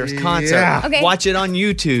Foo Fighters concert. Yeah. Okay. Watch it on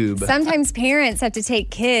YouTube. Sometimes parents have to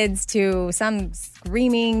take kids to some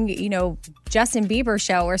screaming, Justin Bieber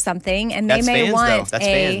show or something, and they That's may fans, want though. That's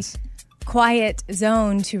a fans. quiet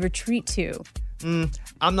zone to retreat to.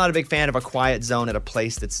 I'm not a big fan of a quiet zone at a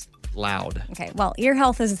place that's loud. Okay, well, ear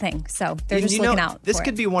health is a thing, so they're just looking out This for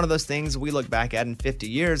could it. be one of those things we look back at in 50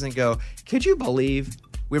 years and go, could you believe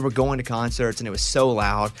we were going to concerts and it was so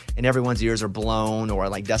loud and everyone's ears are blown or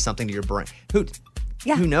like does something to your brain? Who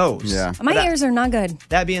knows? Yeah. My ears are not good.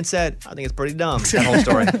 That being said, I think it's pretty dumb, that whole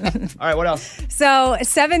story. All right, what else? So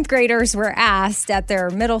 7th graders were asked at their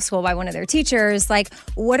middle school by one of their teachers, like,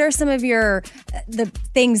 what are some of the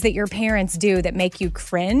things that your parents do that make you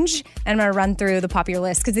cringe? And I'm going to run through the popular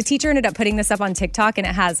list because the teacher ended up putting this up on TikTok and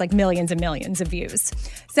it has like millions and millions of views.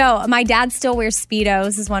 So my dad still wears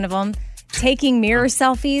Speedos is one of them. Taking mirror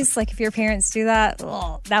selfies, like if your parents do that,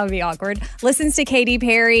 that would be awkward. Listens to Katy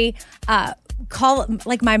Perry.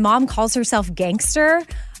 My mom calls herself gangster.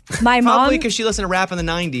 Probably because she listened to rap in the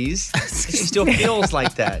 90s. She still feels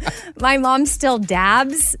like that. My mom still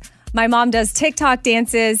dabs. My mom does TikTok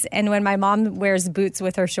dances. And when my mom wears boots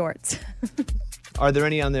with her shorts. Are there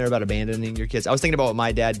any on there about abandoning your kids? I was thinking about what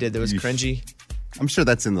my dad did that was cringy. I'm sure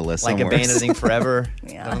that's in the list Like somewhere. Abandoning Forever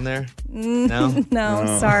on there? No?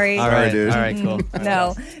 No, sorry. All right, dude. all right, cool.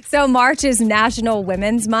 No. So March is National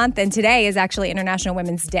Women's Month, and today is actually International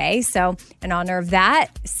Women's Day. So in honor of that,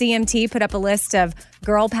 CMT put up a list of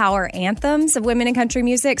girl power anthems of women in country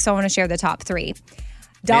music. So I want to share the top 3.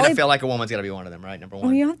 I feel like a woman's got to be one of them, right? Number one.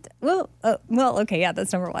 Well, you have to, well, okay, yeah,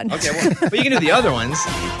 that's number 1. Okay, well, but you can do the other ones.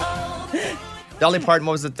 Dolly Parton,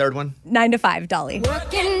 what was the third one? 9 to 5, Dolly. And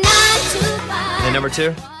then number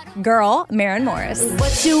 2? Girl, Maren Morris.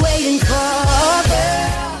 What you waiting for,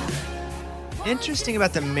 girl? Interesting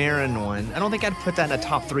about the Maren one. I don't think I'd put that in a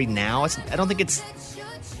top 3 now. I don't think it's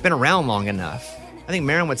been around long enough. I think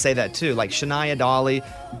Maren would say that too. Like Shania, Dolly,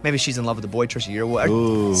 maybe she's in love with the boy Trisha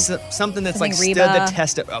Yearwood. Something that's like stood the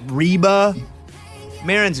test of Reba.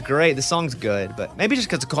 Maren's great. The song's good, but maybe just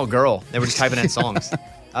because it's called Girl. They were just typing in songs.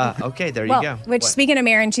 Okay, there you go. Which, speaking of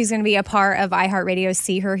Maren, she's going to be a part of iHeartRadio's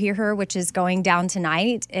See Her, Hear Her, which is going down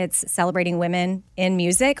tonight. It's celebrating women in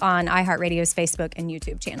music on iHeartRadio's Facebook and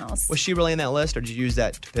YouTube channels. Was she really in that list, or did you use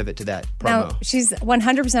that to pivot to that promo? No, she's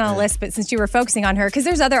 100% on the list, but since you were focusing on her, because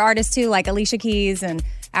there's other artists too, like Alicia Keys and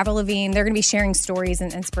Avril Lavigne, they're going to be sharing stories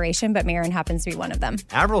and inspiration, but Maren happens to be one of them.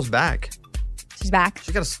 Avril's back. She's back.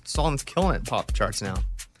 She's got a song that's killing it pop charts now.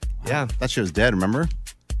 Yeah. That shit was dead, remember?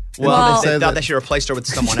 Well, they thought that she replaced her with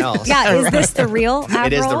someone else. Yeah, is this the real Avril?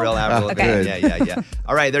 It is the real Avril. Okay. Yeah.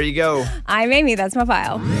 All right, there you go. I'm Amy. That's my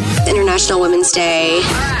file. International Women's Day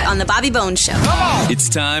on the Bobby Bones Show. It's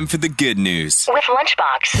time for the good news. with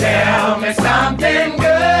Lunchbox. Tell me something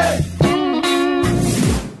good.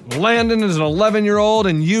 Landon is an 11-year-old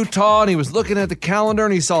in Utah, and he was looking at the calendar,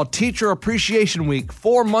 and he saw Teacher Appreciation Week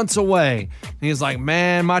 4 months away. And he's like,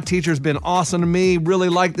 man, my teacher's been awesome to me. Really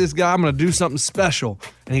like this guy. I'm going to do something special.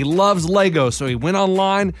 And he loves Legos, so he went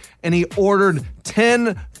online, and he ordered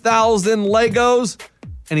 10,000 Legos,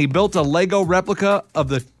 and he built a Lego replica of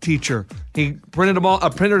the teacher. He printed them all,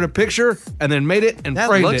 printed a picture, and then made it and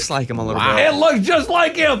framed it. That looks like him a little bit. It looks just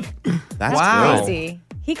like him. That's Crazy.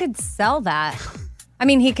 He could sell that. I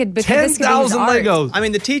mean, he could. 10,000 Legos. I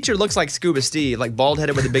mean, the teacher looks like Scuba Steve, like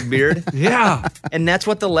bald-headed with a big beard. Yeah. And that's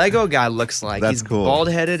what the Lego guy looks like. That's He's cool.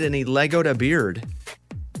 bald-headed and he Legoed a beard.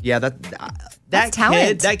 Yeah, that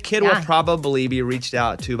talent. kid will probably be reached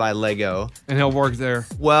out to by Lego. And he'll work there.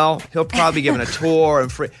 Well, he'll probably be given a tour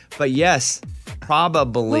and free. But yes,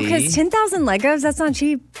 probably. Well, because 10,000 Legos, that's not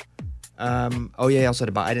cheap. Oh yeah, I also had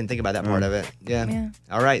to buy. I didn't think about that part of it. Yeah.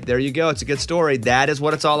 All right, there you go. It's a good story. That is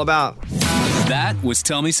what it's all about. That was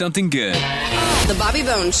Tell Me Something Good. The Bobby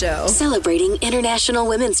Bones Show. Celebrating International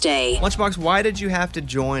Women's Day. Lunchbox, why did you have to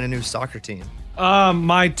join a new soccer team?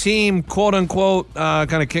 My team, quote unquote,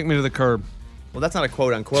 kind of kicked me to the curb. Well, that's not a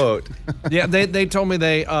quote unquote. Yeah, they told me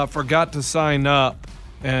they forgot to sign up,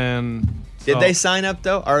 and Did they sign up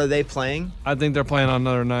though? Or are they playing? I think they're playing on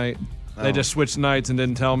another night. They just switched nights and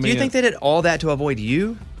didn't tell me. Do you think they did all that to avoid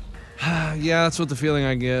you? Yeah, that's what the feeling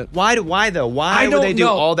I get. Why though? Why would they do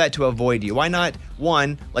know. all that to avoid you? Why not,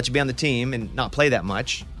 one, let you be on the team and not play that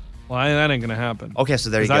much? Well, that ain't gonna happen. Okay,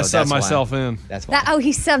 so there you go. I subbed That's myself why. in. That's why.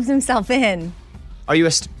 He subs himself in. Were you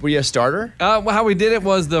a starter? Well, how we did it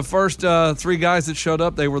was the first 3 guys that showed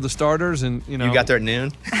up, they were the starters, and you got there at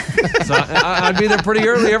noon. So I'd be there pretty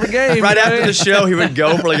early every game. Right after the show, he would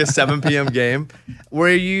go for like a 7 p.m. game. Were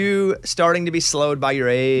you starting to be slowed by your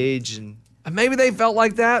age? And maybe they felt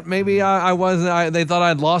like that. Maybe I wasn't. They thought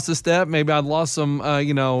I'd lost a step. Maybe I'd lost some,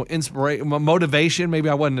 inspiration, motivation. Maybe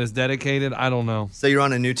I wasn't as dedicated. I don't know. So you're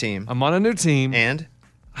on a new team. I'm on a new team. And?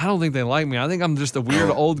 I don't think they like me. I think I'm just a weird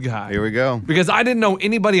old guy. Here we go. Because I didn't know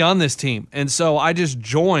anybody on this team. And so I just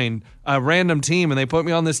joined a random team, and they put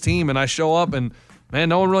me on this team, and I show up, and, man,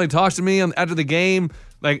 no one really talks to me after the game.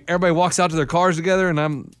 Like, everybody walks out to their cars together, and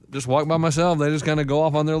I'm just walking by myself. They just kind of go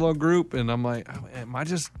off on their little group, and I'm like, am I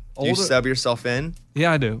just older? Do you sub yourself in?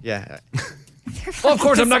 Yeah, I do. Yeah. Well, of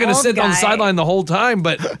course, I'm not going to sit on the guy. sideline the whole time,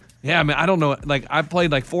 but, yeah, I mean, I don't know. Like, I played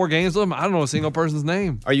like 4 games with them. I don't know a single person's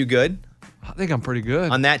name. Are you good? I think I'm pretty good.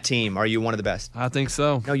 On that team, are you one of the best? I think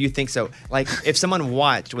so. No, you think so. Like, if someone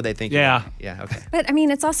watched, would they think Yeah. Yeah, okay. But I mean,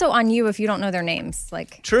 it's also on you if you don't know their names.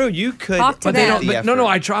 Like, True, you could. Talk to But they them. don't. No,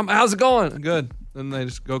 I try. How's it going? Good. Then they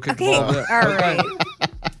just go kick the okay, ball. Yeah. all right.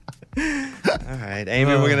 All right,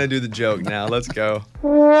 Amy, we're going to do the joke now. Let's go.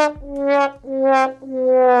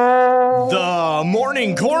 The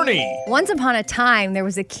Morning Corny. Once upon a time, there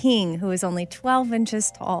was a king who was only 12 inches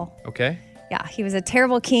tall. Okay. Yeah, he was a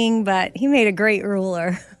terrible king, but he made a great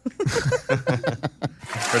ruler. Pretty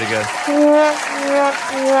good.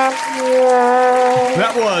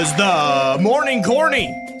 That was the Morning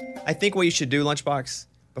Corny. I think what you should do, Lunchbox,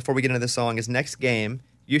 before we get into this song, is next game,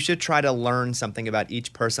 you should try to learn something about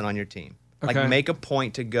each person on your team. Like, Okay. make a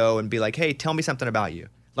point to go and be like, hey, tell me something about you.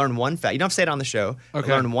 Learn one fact. You don't have to say it on the show. But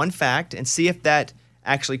Okay. learn one fact and see if that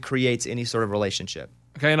actually creates any sort of relationship.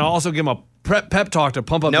 Okay, and I'll also give them a pep talk to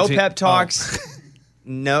pump up No the team. pep talks.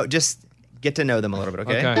 No, just get to know them a little bit,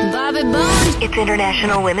 okay? Bobby Bones. It's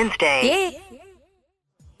International Women's Day.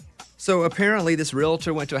 So apparently this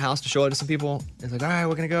realtor went to a house to show it to some people. It's like, all right,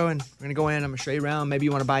 we're going to go in. I'm going to show you around. Maybe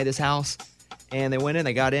you want to buy this house. And they went in,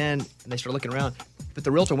 they got in, and they started looking around. But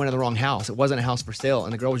the realtor went in the wrong house. It wasn't a house for sale,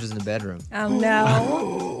 and the girl was just in the bedroom. Oh,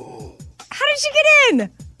 no. How did she get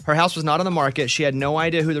in? Her house was not on the market. She had no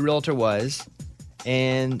idea who the realtor was.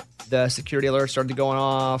 And the security alert started going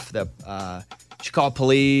off. She called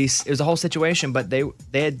police. It was a whole situation, but they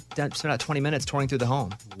had spent about 20 minutes touring through the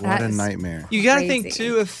home. What a nightmare. You got to think,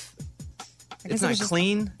 too, if it's not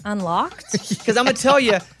clean. Unlocked? Because I'm going to tell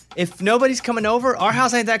you, if nobody's coming over, our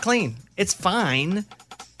house ain't that clean. It's fine.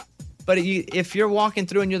 But if you're walking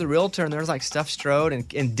through and you're the realtor and there's like stuff strode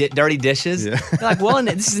and dirty dishes, you're like, well,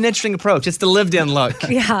 this is an interesting approach. It's the lived-in look.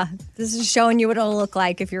 Yeah, this is showing you what it'll look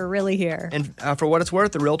like if you're really here. And for what it's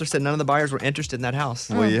worth, the realtor said none of the buyers were interested in that house.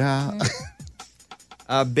 Well, yeah.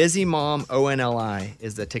 Busy Mom ONLI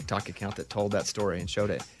is the TikTok account that told that story and showed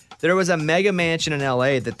it. There was a mega mansion in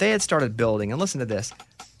LA that they had started building. And listen to this.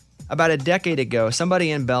 About a decade ago,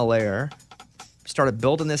 somebody in Bel Air started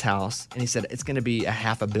building this house, and he said it's going to be a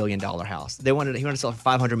 $500 million house. He wanted to sell it for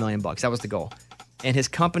 $500 million. That was the goal. And his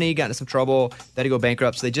company got into some trouble. They had to go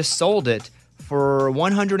bankrupt, so they just sold it for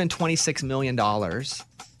 $126 million,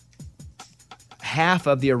 half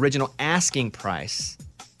of the original asking price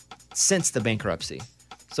since the bankruptcy.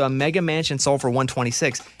 So a mega mansion sold for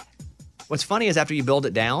 $126. What's funny is after you build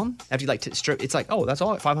it down, after you strip, it's like, oh, that's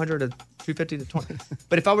all, 500 to 250 to 20.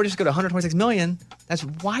 But if I were to just go to 126 million, that's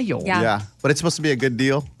wild. Yeah. But it's supposed to be a good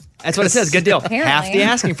deal. That's what it says. Good deal. Apparently. Half the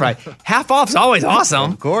asking price. Half off's always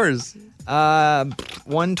awesome. Of course.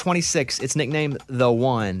 126. It's nicknamed The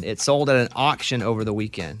One. It sold at an auction over the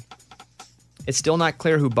weekend. It's still not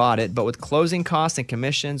clear who bought it, but with closing costs and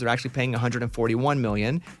commissions, they're actually paying $141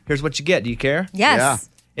 million. Here's what you get. Do you care? Yes. Yeah.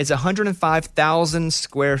 It's 105,000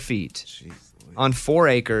 square feet on 4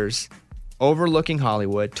 acres, overlooking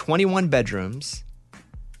Hollywood, 21 bedrooms.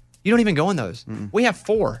 You don't even go in those. We have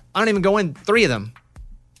 4. I don't even go in 3 of them.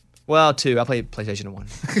 Well, 2. I play PlayStation 1.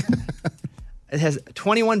 It has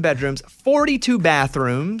 21 bedrooms, 42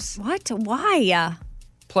 bathrooms. What? Why?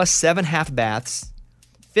 Plus 7 half baths,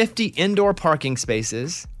 50 indoor parking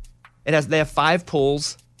spaces. They have 5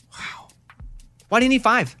 pools. Wow. Why do you need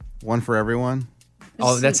 5? One for everyone.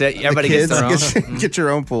 Oh, that's it. Everybody gets their own. Get your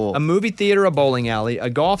own pool. A movie theater, a bowling alley, a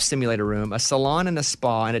golf simulator room, a salon and a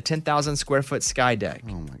spa, and a 10,000 square foot sky deck.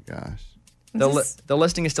 Oh my gosh. The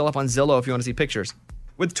listing is still up on Zillow if you want to see pictures.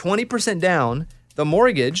 With 20% down, the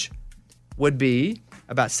mortgage would be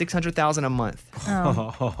about $600,000 a month.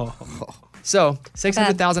 Oh. So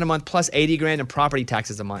 $600,000 a month plus $80,000 in property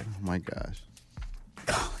taxes a month. Oh my gosh.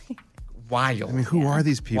 Wild. I mean, who are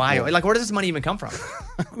these people? Wild. Like, where does this money even come from?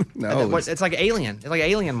 No. It's like alien. It's like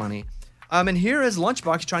alien money. And here is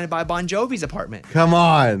Lunchbox trying to buy Bon Jovi's apartment. Come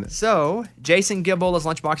on. So Jason Gibble is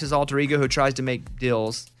Lunchbox's alter ego who tries to make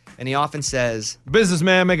deals. And he often says,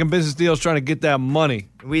 Businessman making business deals trying to get that money.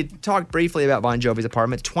 We talked briefly about Bon Jovi's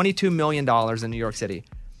apartment, $22 million in New York City.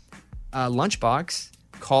 Lunchbox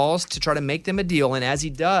calls to try to make them a deal. And as he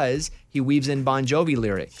does, he weaves in Bon Jovi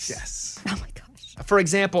lyrics. Yes. Oh my gosh. For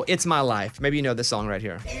example, It's My Life. Maybe you know this song right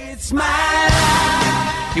here. It's my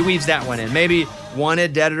life. He weaves that one in. Maybe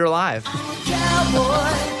Wanted, Dead or Alive.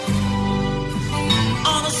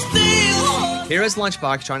 Here is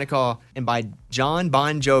Lunchbox trying to call and buy John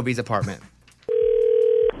Bon Jovi's apartment.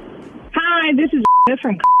 Hi, this is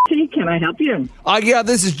from Can I help you? Yeah,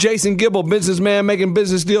 this is Jason Gibble, businessman making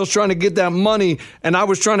business deals trying to get that money. And I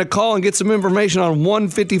was trying to call and get some information on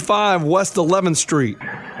 155 West 11th Street.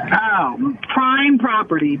 Oh, prime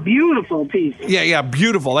property. Beautiful piece. Yeah,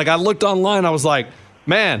 beautiful. Like, I looked online, I was like,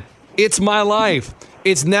 man, it's my life.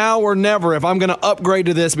 It's now or never if I'm going to upgrade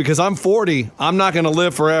to this because I'm 40. I'm not going to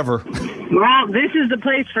live forever. Well, this is the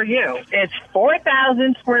place for you. It's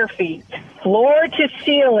 4,000 square feet, floor to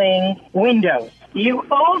ceiling windows. You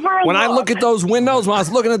overlook. When I look at those windows, when I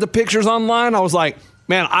was looking at the pictures online, I was like,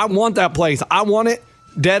 man, I want that place. I want it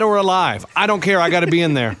dead or alive. I don't care. I got to be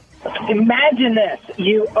in there. Imagine this.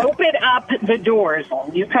 You open up the doors,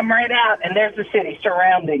 you come right out, and there's the city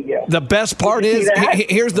surrounding you. The best part is,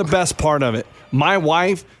 here's the best part of it. My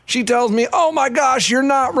wife, she tells me, oh my gosh, you're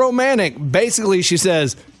not romantic. Basically, she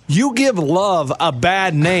says, you give love a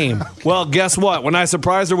bad name. Well, guess what? When I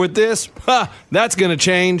surprise her with this, that's going to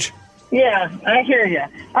change. Yeah, I hear you.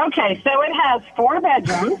 Okay, so it has 4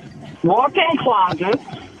 bedrooms, walk-in closets,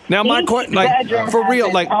 Now, my Each question, bedroom for has real,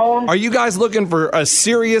 its own- are you guys looking for a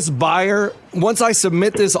serious buyer? Once I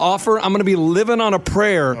submit this offer, I'm going to be living on a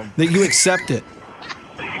prayer that you accept it.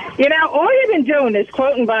 You know, all you've been doing is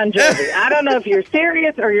quoting Bon Jovi. I don't know if you're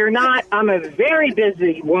serious or you're not. I'm a very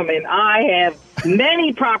busy woman. I have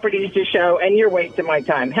many properties to show, and you're wasting my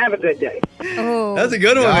time. Have a good day. Oh. That's a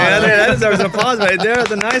good one, man. That deserves an applause right there.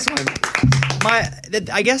 That's a nice one.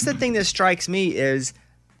 I guess the thing that strikes me is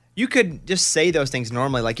you could just say those things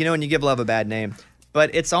normally, like, when you give love a bad name,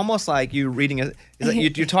 but it's almost like you reading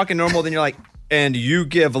you're talking normal, then you're like, and you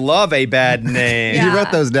give love a bad name. You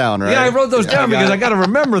wrote those down, right? Yeah, I wrote those down because I got to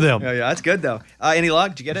remember them. Yeah, that's good though. Any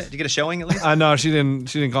luck? Did you get it? Did you get a showing at least? No, she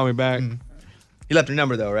didn't call me back. You left her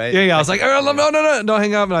number though, right? Yeah. I was like, no, don't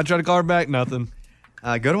hang up. And I tried to call her back. Nothing.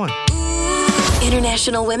 Good one.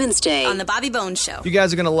 International Women's Day On the Bobby Bones Show. You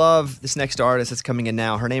guys are going to love this next artist that's coming in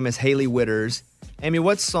now. Her name is Hailey Whitters. Amy,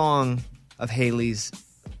 what song of Hailey's,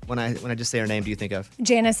 when I just say her name, do you think of?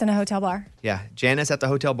 Janice in a hotel bar. Yeah, Janice at the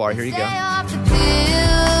hotel bar. Here you go.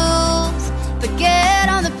 But get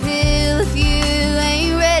on the pill if you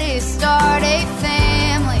ain't ready to start a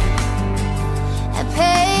family and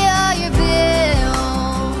pay all your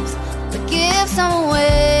bills. But give some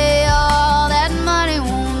away, all that money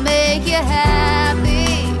won't make you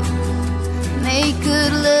happy. Make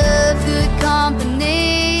good love, good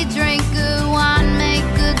company, drink good wine, make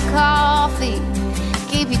good coffee.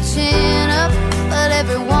 Keep your chin up, but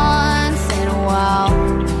every once in a while,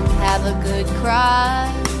 have a good cry.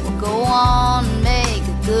 Go on and make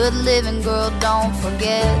a good living, girl. Don't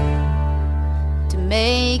forget to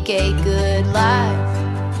make a good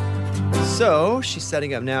life. So she's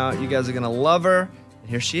setting up now. You guys are going to love her. And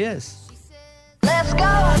here she is. Let's go.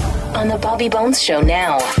 On the Bobby Bones Show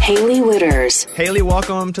now, Hailey Whitters. Hailey,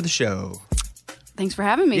 welcome to the show. Thanks for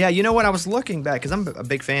having me. Yeah, you know what? I was looking back because I'm a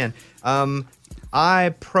big fan.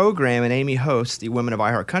 I program and Amy hosts the Women of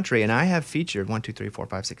iHeart Country, and I have featured 1, 2, 3, 4,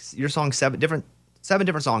 5, 6. Your song, seven different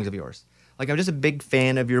songs of yours. Like, I'm just a big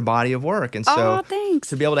fan of your body of work. And so thanks.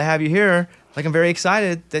 To be able to have you here, like, I'm very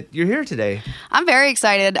excited that you're here today. I'm very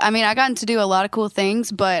excited. I mean, I gotten to do a lot of cool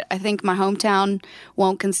things, but I think my hometown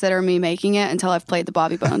won't consider me making it until I've played the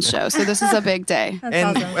Bobby Bones Show. So this is a big day.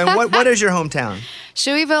 And what is your hometown?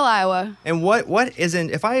 Shueyville, Iowa. And what isn't,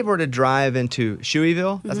 if I were to drive into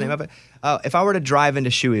Shueyville, that's the name of it. If I were to drive into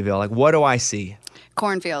Shueyville, like, what do I see?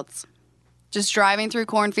 Cornfields. Just driving through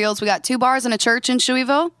cornfields. We got 2 bars and a church in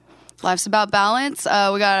Shueyville. Life's about balance. We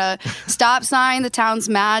got a stop sign. The town's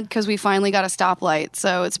mad because we finally got a stoplight.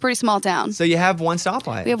 So it's a pretty small town. So you have one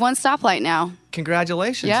stoplight. We have one stoplight now.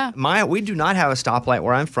 Congratulations. Yeah. We do not have a stoplight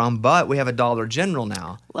where I'm from, but we have a Dollar General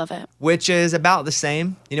now. Love it. Which is about the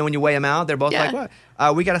same. You know, when you weigh them out, they're both like, what?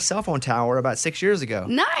 We got a cell phone tower about 6 years ago.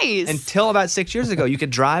 Nice. Until about 6 years ago, you could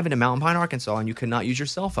drive into Mountain Pine, Arkansas, and you could not use your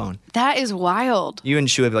cell phone. That is wild. You in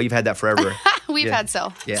Shueyville, you've had that forever. We've had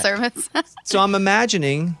cell service. So I'm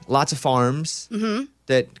imagining lots of farms,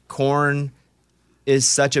 that corn is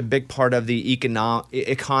such a big part of the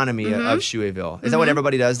economy of Shueyville. Is that what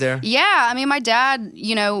everybody does there? Yeah. I mean, my dad,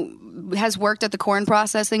 has worked at the corn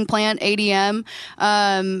processing plant, ADM.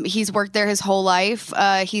 He's worked there his whole life.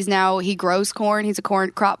 He grows corn. He's a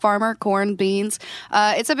corn crop farmer, corn, beans.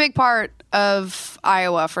 It's a big part of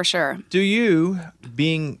Iowa for sure. Do you,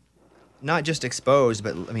 being not just exposed,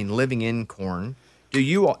 but I mean, living in corn, do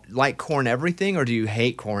you like corn everything or do you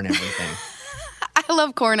hate corn everything? I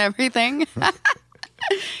love corn everything.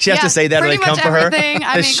 She has to say that or they come for her? The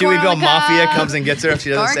Shueyville Mafia comes and gets her if she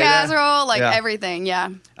doesn't corn say that? casserole, everything, yeah.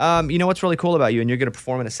 You know what's really cool about you, and you're going to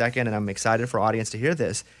perform in a second, and I'm excited for our audience to hear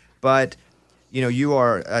this, but you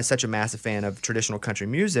are such a massive fan of traditional country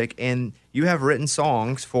music, and you have written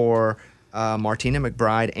songs for Martina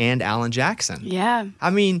McBride and Alan Jackson. Yeah. I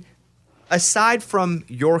mean, aside from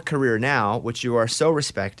your career now, which you are so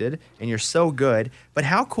respected and you're so good, but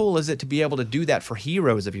how cool is it to be able to do that for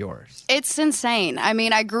heroes of yours? It's insane. I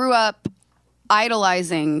mean, I grew up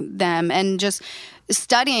idolizing them and just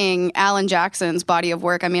studying Alan Jackson's body of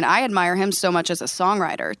work. I mean, I admire him so much as a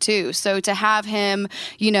songwriter too. So to have him,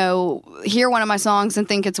 hear one of my songs and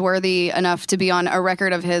think it's worthy enough to be on a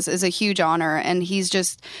record of his is a huge honor. And he's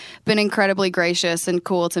just been incredibly gracious and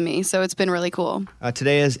cool to me. So it's been really cool.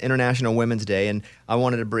 Today is International Women's Day, and I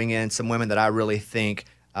wanted to bring in some women that I really think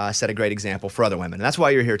set a great example for other women. And that's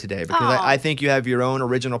why you're here today, because I think you have your own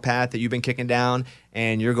original path that you've been kicking down,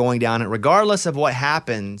 and you're going down it regardless of what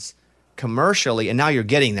happens commercially, and now you're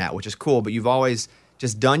getting that, which is cool, but you've always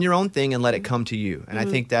just done your own thing and let it come to you. And I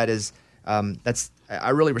think that is, I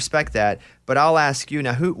really respect that. But I'll ask you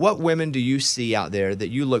now, what women do you see out there that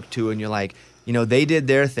you look to and you're like, they did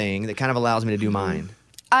their thing that kind of allows me to do mine?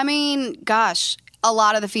 I mean, gosh, a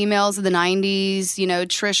lot of the females of the 90s, you know,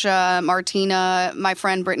 Trisha, Martina, my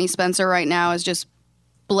friend Brittany Spencer right now is just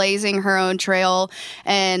blazing her own trail,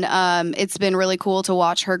 and it's been really cool to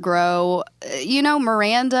watch her grow. You know,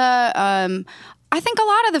 Miranda, I think a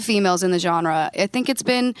lot of the females in the genre, I think it's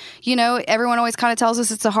been, you know, everyone always kind of tells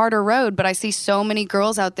us it's a harder road, but I see so many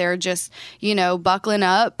girls out there just, you know, buckling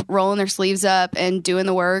up, rolling their sleeves up and doing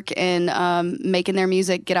the work and making their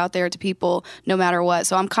music get out there to people no matter what.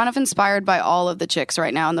 So I'm kind of inspired by all of the chicks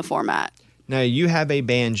right now in the format. Now, you have a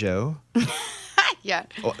banjo. Yeah.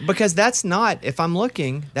 Because that's not, if I'm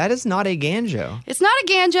looking, that is not a ganjo. It's not a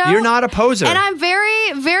ganjo. You're not a poser. And I'm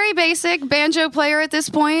very, very basic banjo player at this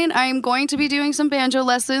point. I'm going to be doing some banjo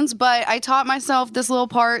lessons, but I taught myself this little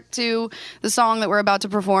part to the song that we're about to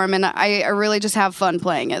perform, and I really just have fun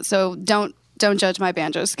playing it. So don't judge my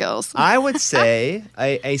banjo skills. I would say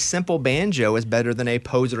a simple banjo is better than a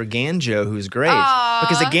poser ganjo who's great. Aww.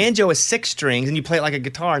 Because a ganjo is 6 strings and you play it like a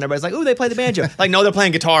guitar and everybody's like, ooh, they play the banjo. Like, no, they're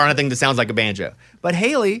playing guitar on a thing that sounds like a banjo. But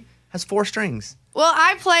Hailey has 4 strings. Well,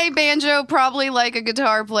 I play banjo probably like a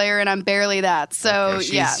guitar player, and I'm barely that. So,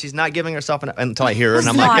 Okay, she's not giving herself until I hear her, and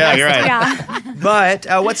I'm like, yeah, Honest, you're right. yeah. But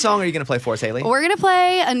what song are you going to play for us, Hailey? We're going to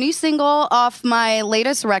play a new single off my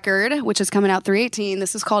latest record, which is coming out 3/18.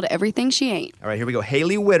 This is called Everything She Ain't. All right, here we go.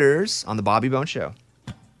 Hailey Whitters on The Bobby Bone Show.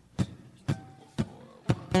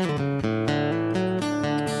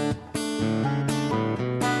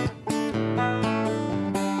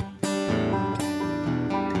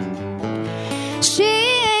 She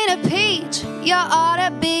ain't a peach you ought to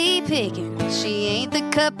be picking. She ain't the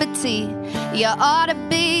cup of tea you ought to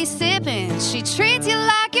be sipping. She treats you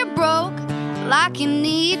like you're broke, like you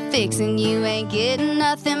need fixing. You ain't getting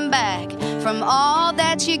nothing back from all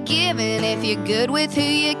that you're giving. If you're good with who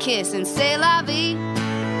you're kissing, c'est la vie.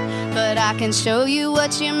 But I can show you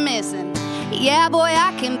what you're missing. Yeah, boy,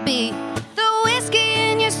 I can be the whiskey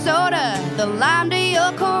in your soda, the lime to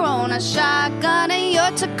your Corona, shotgun in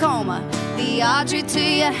your Tacoma, the Audrey to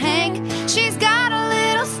your Hank. She's got a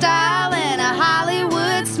little style and a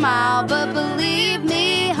Hollywood smile, but believe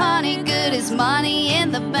me, honey, good as money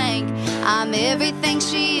in the bank. I'm everything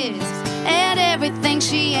she is and everything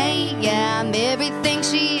she ain't. Yeah, I'm everything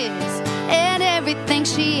she is and everything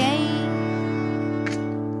she ain't.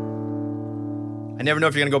 I never know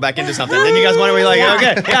if you're going to go back into something. Then you guys wonder, we're like,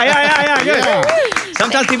 okay, yeah, good.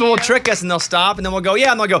 Sometimes people will trick us and they'll stop and then we'll go,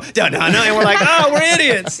 yeah, and they'll go, no, and we're like, oh, we're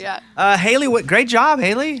idiots. Yeah. Hailey, great job,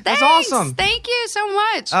 Hailey. That's Thanks. awesome. Thank you so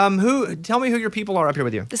much. Tell me who your people are up here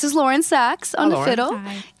with you. This is Lauren Sachs on Hi, the Lauren. fiddle.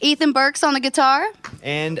 Hi. Ethan Burks on the guitar.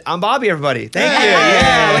 And I'm Bobby, everybody. Thank you.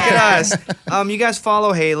 Yeah, look at us. You guys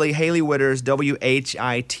follow Hailey, Hailey Whitters,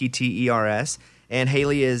 Whitters. And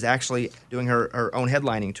Hailey is actually doing her own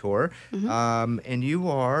headlining tour. Mm-hmm. And you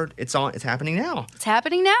are, it's happening now. It's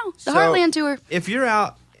happening now. The So, Heartland Tour. If you're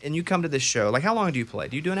out and you come to this show, like how long do you play?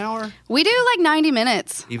 Do you do an hour? We do like 90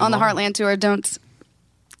 minutes Even on the longer? Heartland Tour.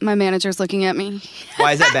 My manager's looking at me.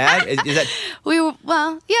 Why is that bad? Is that?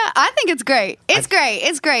 I think it's great. It's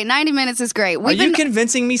great. 90 minutes is great. Are you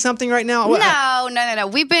convincing me something right now? No.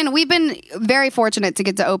 We've been very fortunate to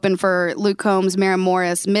get to open for Luke Combs, Maren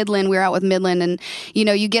Morris, Midland. We were out with Midland, and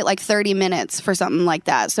you get like 30 minutes for something like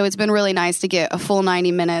that. So it's been really nice to get a full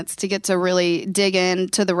 90 minutes to get to really dig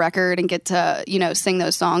into the record and get to sing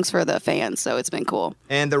those songs for the fans. So it's been cool.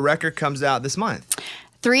 And the record comes out this month.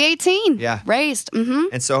 3/18. Yeah. Raised.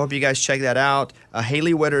 Mm-hmm. And so I hope you guys check that out.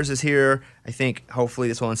 Hailey Whitters is here. I think hopefully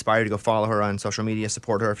this will inspire you to go follow her on social media,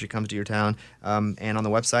 support her if she comes to your town. And on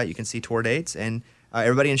the website, you can see tour dates. And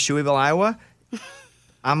everybody in Shoeyville, Iowa,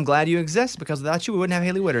 I'm glad you exist because without you, we wouldn't have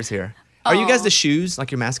Hailey Whitters here. Are you guys the Shoes,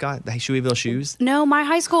 like your mascot, the Shoeyville Shoes? No, my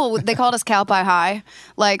high school, they called us Cowpie High,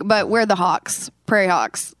 but we're the Hawks, Prairie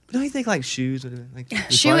Hawks. Don't you think like Shoes? Like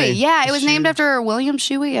Shuey, yeah. It was named after William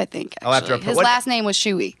Shuey, I think. Actually. His last name was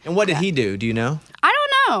Shuey. And what did he do? Do you know? I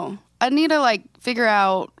don't know. I need to figure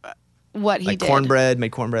out what he Like did.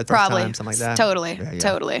 made cornbread first Probably. time, something like that? Totally. Yeah.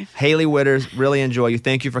 Totally. Hailey Whitters, really enjoy you.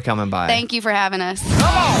 Thank you for coming by. Thank you for having us.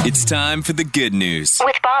 It's time for the good news.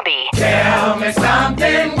 With Bobby. Tell me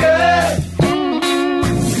something good.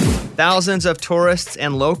 Thousands of tourists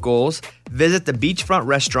and locals visit the beachfront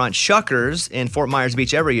restaurant Shuckers in Fort Myers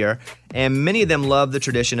Beach every year, and many of them love the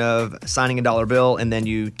tradition of signing a dollar bill and then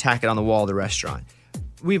you tack it on the wall of the restaurant.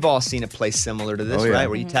 We've all seen a place similar to this, Oh, yeah. right?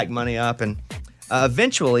 Where you tack money up and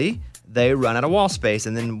eventually they run out of wall space.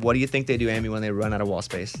 And then what do you think they do, Amy, when they run out of wall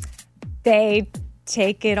space? They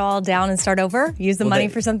take it all down and start over? Use the money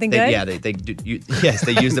for something good? Yeah, they do. Yes,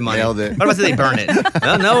 they use the money. Nailed it. What about they burn it?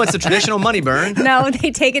 No, it's a traditional money burn. No,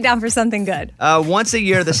 they take it down for something good. Once a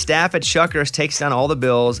year, the staff at Shuckers takes down all the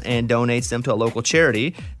bills and donates them to a local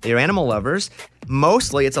charity. They are animal lovers,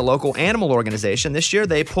 Mostly, it's a local animal organization. This year,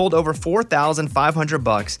 they pulled over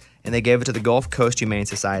 $4,500 and they gave it to the Gulf Coast Humane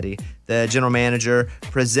Society. The general manager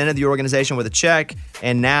presented the organization with a check,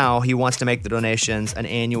 and now he wants to make the donations an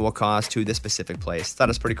annual cost to this specific place. Thought it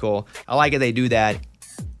was pretty cool. I like it they do that.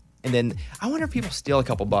 And then I wonder if people steal a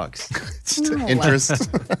couple bucks. Interest.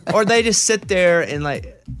 Or they just sit there and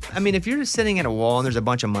if you're just sitting at a wall and there's a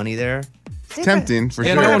bunch of money there. Tempting for You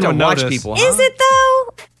sure. don't have to watch people. Is it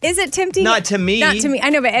though? Is it tempting? Not to me. Not to me. I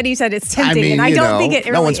know, but Eddie said it's tempting, mean, and I you don't know, think it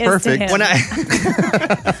no really one's is perfect. to him.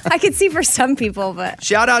 I could see for some people, but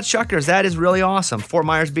Shout out Chuckers. That is really awesome. Fort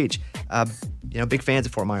Myers Beach. Big fans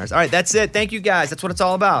of Fort Myers. All right, that's it. Thank you guys. That's what it's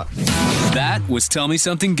all about. That was Tell Me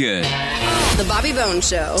Something Good. The Bobby Bones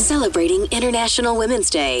Show. Celebrating International Women's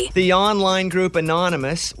Day. The online group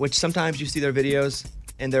Anonymous, which sometimes you see their videos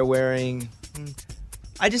and they're wearing,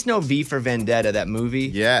 I just know V for Vendetta, that movie.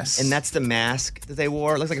 Yes. And that's the mask that they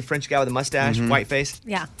wore. It looks like a French guy with a mustache, white face.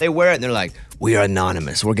 yeah. They wear it and they're like, we are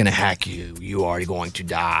anonymous. We're going to hack you. You are going to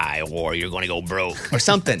die or you're going to go broke or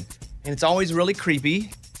something. And it's always really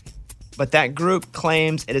creepy. But that group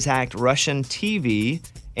claims it has hacked Russian TV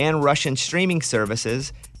and Russian streaming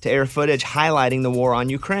services to air footage highlighting the war on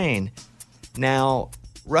Ukraine. Now,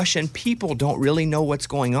 Russian people don't really know what's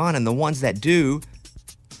going on, and the ones that do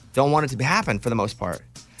don't want it to happen for the most part.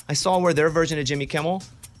 I saw where their version of Jimmy Kimmel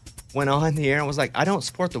went on the air and was like, I don't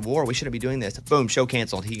support the war. We shouldn't be doing this. Boom, show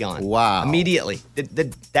canceled. He gone. Wow. Immediately.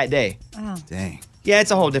 That day. Wow. Dang. Yeah,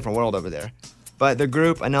 it's a whole different world over there. But the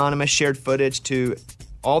group Anonymous shared footage to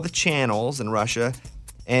all the channels in Russia,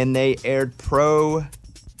 and they aired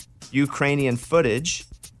pro-Ukrainian footage.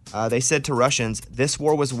 They said to Russians, this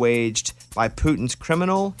war was waged by Putin's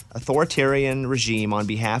criminal, authoritarian regime on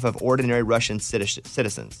behalf of ordinary Russian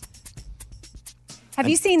citizens. Have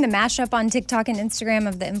you seen the mashup on TikTok and Instagram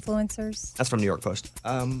of the influencers? That's from New York Post.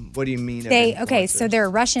 What do you mean? So they're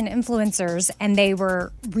Russian influencers, and they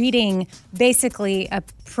were reading basically a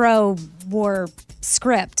pro-war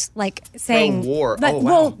script, like saying pro-war. But, oh, wow.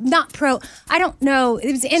 Well, not pro. I don't know.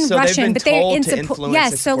 It was in So Russian, they've but been they're told in to support. influence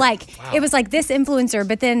Yes, the so support. it was like this influencer,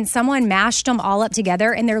 but then someone mashed them all up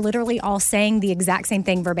together, and they're literally all saying the exact same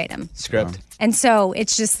thing verbatim. Script. And so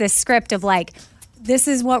it's just this script of like, this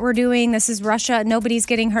is what we're doing. This is Russia. Nobody's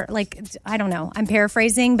getting hurt. Like, I don't know. I'm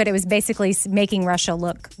paraphrasing, but it was basically making Russia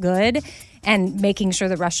look good and making sure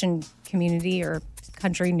the Russian community or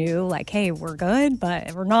country knew, like, hey, we're good,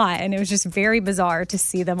 but we're not. And it was just very bizarre to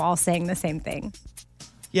see them all saying the same thing.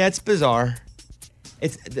 Yeah, it's bizarre.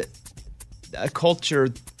 It's a culture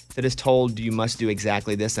that is told you must do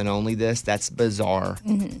exactly this and only this. That's bizarre.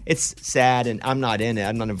 Mm-hmm. It's sad, and I'm not in it.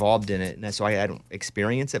 I'm not involved in it, and that's why I don't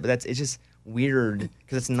experience it. But it's just weird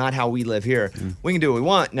because it's not how we live here. We can do what we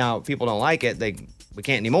want. Now, if people don't like it, we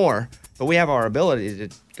can't anymore. But we have our ability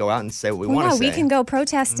to go out and say what we want to say. We can go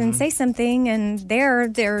protest and say something, and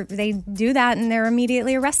they do that, and they're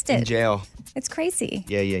immediately arrested. In jail. It's crazy.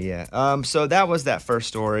 Yeah. So that was that first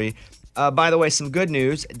story. By the way, some good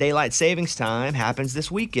news. Daylight savings time happens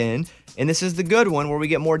this weekend, and this is the good one where we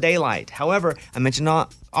get more daylight. However, I mentioned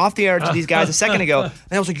off the air to these guys a second ago, and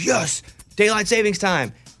I was like, yes, daylight savings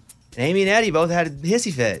time. And Amy and Eddie both had a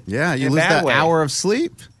hissy fit. Yeah, you in a lose bad that way. hour of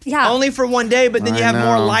sleep. Yeah. Only for one day, but then you have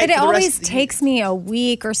more light. But it for the rest always of the takes me a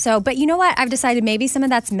week or so. But you know what? I've decided maybe some of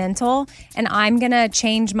that's mental, and I'm going to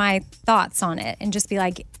change my thoughts on it and just be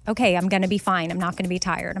like, okay, I'm going to be fine. I'm not going to be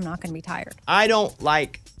tired. I'm not going to be tired. I don't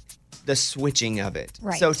like the switching of it.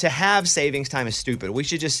 Right. So to have savings time is stupid. We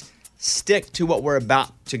should just stick to what we're about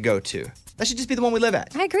to go to. That should just be the one we live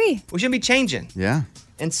at. I agree. We shouldn't be changing. Yeah.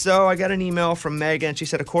 And so I got an email from Megan. She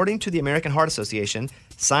said, according to the American Heart Association,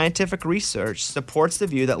 scientific research supports the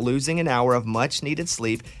view that losing an hour of much needed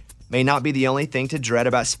sleep may not be the only thing to dread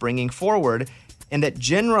about springing forward, and that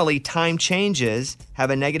generally time changes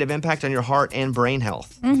have a negative impact on your heart and brain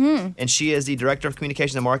health. Mm-hmm. And she is the director of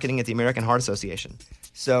communications and marketing at the American Heart Association.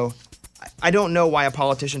 So I don't know why a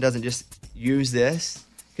politician doesn't just use this.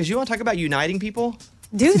 Because you want to talk about uniting people?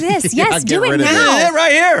 Do this. Yes, do it rid of now. it.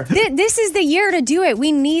 Right here. This is the year to do it.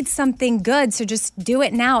 We need something good, so just do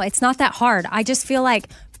it now. It's not that hard. I just feel like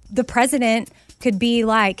the president could be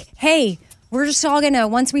like, hey, we're just all going to,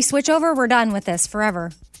 once we switch over, we're done with this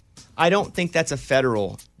forever. I don't think that's a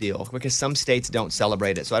federal deal because some states don't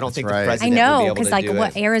celebrate it. So I don't think the I president would be know, able because to like do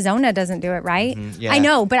what it. Arizona doesn't do it, right? yeah. I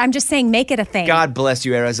know, but I'm just saying make it a thing. God bless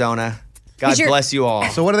you, Arizona. God 'Cause you're- bless you all.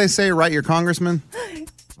 So what do they say? Write your congressman?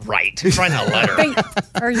 Right. Write a letter.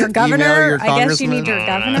 Or your governor. Email your I guess you congressman. need your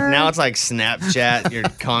governor. Now it's like Snapchat, your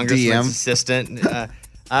congressman's DM. assistant.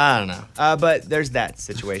 I don't know. But there's that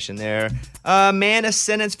situation there. Man is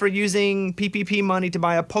sentenced for using PPP money to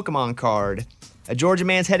buy a Pokemon card. A Georgia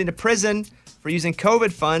man's heading to prison for using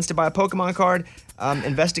COVID funds to buy a Pokemon card.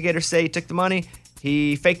 Investigators say he took the money.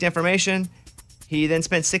 He faked information. He then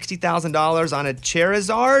spent $60,000 on a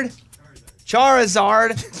Charizard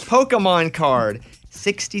Pokemon card.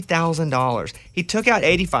 $60,000. He took out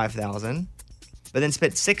 $85,000, but then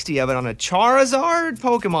spent $60,000 of it on a Charizard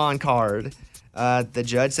Pokemon card. The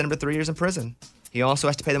judge sent him to 3 years in prison. He also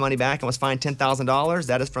has to pay the money back and was fined $10,000.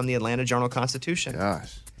 That is from the Atlanta Journal-Constitution.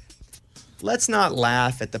 Gosh. Let's not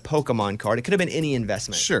laugh at the Pokemon card. It could have been any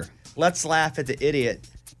investment. Sure. Let's laugh at the idiot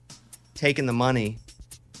taking the money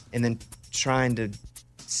and then trying to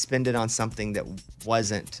spend it on something that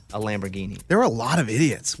wasn't a Lamborghini. There are a lot of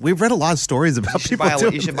idiots. We've read a lot of stories about people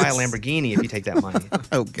doing You should buy a Lamborghini if you take that money.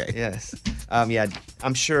 Okay. Yes. Yeah,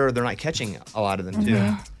 I'm sure they're not catching a lot of them, too.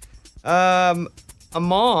 Mm-hmm. A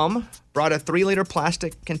mom brought a 3-liter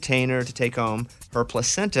plastic container to take home her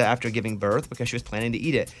placenta after giving birth because she was planning to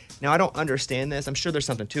eat it. Now, I don't understand this. I'm sure there's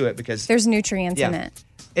something to it because... There's nutrients in it.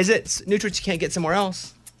 Is it nutrients you can't get somewhere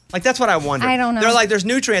else? Like, that's what I wonder. I don't know. They're like, there's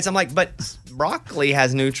nutrients. I'm like, but broccoli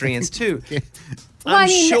has nutrients, too. Well, I'm I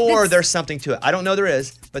mean, sure there's something to it. I don't know there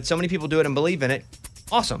is, but so many people do it and believe in it.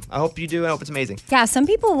 Awesome. I hope you do. I hope it's amazing. Yeah, some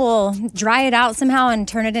people will dry it out somehow and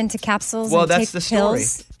turn it into capsules. Well, and that's take the story.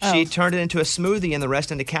 pills. She turned it into a smoothie and the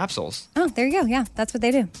rest into capsules. Oh, there you go. Yeah, that's what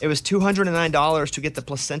they do. It was $209 to get the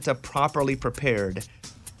placenta properly prepared.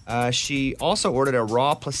 She also ordered a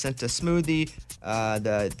raw placenta smoothie,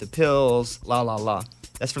 the pills, la.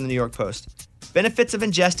 That's from the New York Post. Benefits of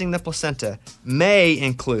ingesting the placenta may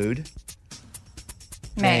include...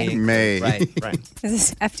 May. Right. Is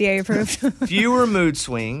this FDA approved? Fewer mood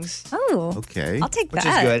swings. Oh. Okay. I'll take Which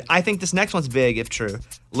that. is good. I think this next one's big if true.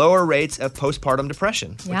 Lower rates of postpartum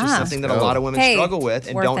depression, which is Yeah. something that a lot of women struggle with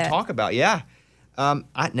and worth don't it. talk about. Yeah.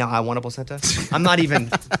 I want a placenta. I'm not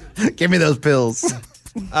even... Give me those pills.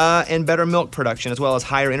 And better milk production, as well as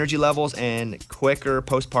higher energy levels and quicker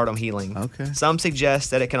postpartum healing. Okay. Some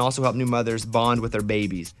suggest that it can also help new mothers bond with their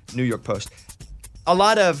babies. New York Post. A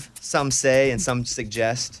lot of some say and some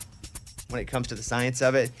suggest when it comes to the science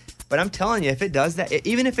of it. But I'm telling you, if it does that,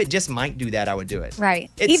 even if it just might do that, I would do it.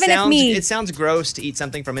 Right. It sounds gross to eat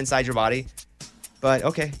something from inside your body, but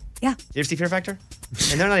okay. Yeah. You ever see Fear Factor?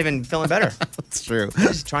 And they're not even feeling better. That's true. They're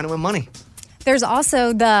just trying to win money. There's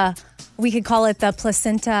also we could call it the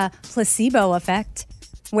placenta placebo effect,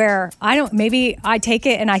 where maybe I take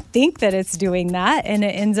it and I think that it's doing that, and it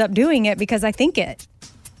ends up doing it because I think it.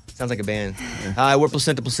 Sounds like a band. Hi, we're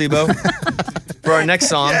Placenta Placebo. For our next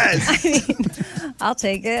song. Yes. I'll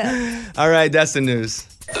take it. All right, that's the news.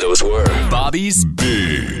 Those were Bobby's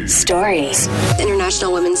Big Stories.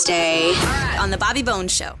 International Women's Day on the Bobby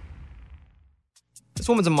Bones Show. This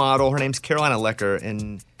woman's a model. Her name's Carolina Lecker,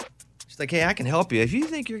 and she's like, hey, I can help you. If you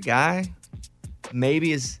think your guy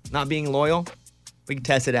maybe is not being loyal, we can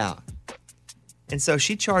test it out. And so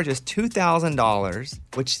she charges $2,000,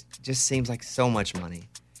 which just seems like so much money,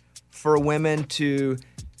 for women to,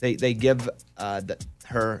 they give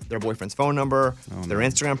their boyfriend's phone number, their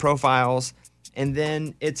Instagram profiles, and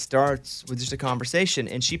then it starts with just a conversation.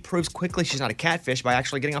 And she proves quickly she's not a catfish by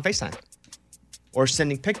actually getting on FaceTime or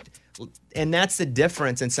sending pictures. And that's the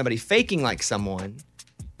difference in somebody faking like someone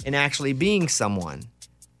and actually being someone.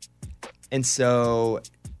 And so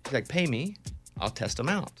she's like, pay me, I'll test them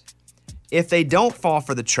out. If they don't fall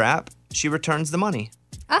for the trap, she returns the money.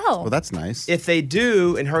 Oh. Well, that's nice. If they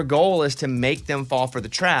do, and her goal is to make them fall for the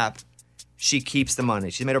trap, she keeps the money.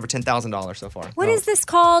 She's made over $10,000 so far. What is this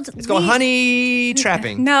called? It's called honey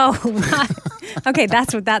trapping. No. Okay,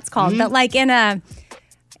 that's what that's called. But like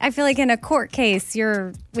I feel like in a court case,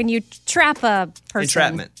 when you trap a person.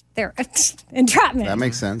 Entrapment. Entrapment. That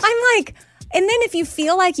makes sense. I'm like, and then if you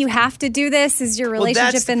feel like you have to do this, is your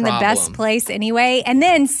relationship in the best place anyway? And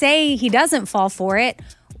then say he doesn't fall for it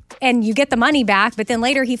and you get the money back, but then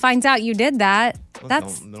later he finds out you did that. Well,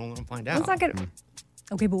 that's don't find out. That's not good.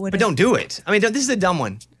 Okay, but what? But don't do it. I mean, this is a dumb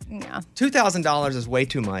one. Yeah. $2,000 is way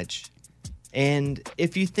too much. And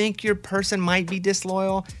if you think your person might be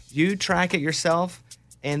disloyal, you track it yourself.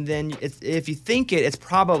 And then if you think it's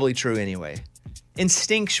probably true anyway.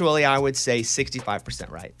 Instinctually, I would say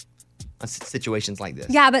 65% right on situations like this.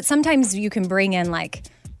 Yeah, but sometimes you can bring in like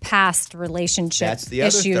past relationship That's the other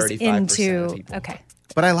issues 35% into. of people. Okay.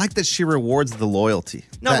 But I like that she rewards the loyalty.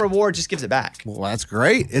 Not reward, just gives it back. Well, that's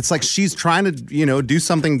great. It's like she's trying to, do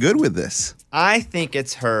something good with this. I think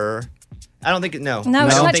it's her. I don't think No, she's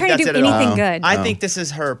not trying to do anything good. I think this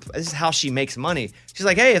is her. This is how she makes money. She's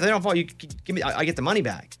like, hey, if they don't fall, you give me. I get the money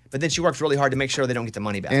back. But then she works really hard to make sure they don't get the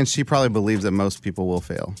money back. And she probably believes that most people will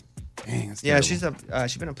fail. Dang, that's yeah, terrible.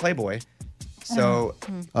 she's been a playboy. So,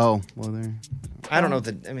 well, there. I don't know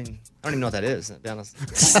that. I mean, I don't even know what that is, to be honest.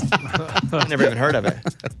 I've never even heard of it.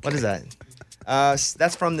 What is that?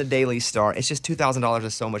 That's from the Daily Star. It's just $2,000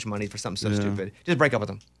 is so much money for something so stupid. Just break up with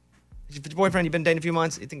him. If your boyfriend, you've been dating a few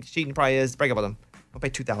months, you think cheating probably is, break up with him. I'll pay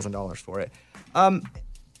 $2,000 for it. And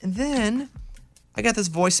then I got this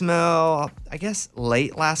voicemail, I guess,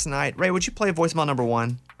 late last night. Ray, would you play voicemail number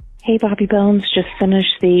 1? Hey, Bobby Bones, just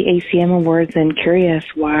finished the ACM Awards and curious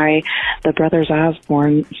why the Brothers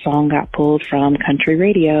Osborne song got pulled from country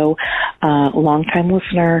radio. Longtime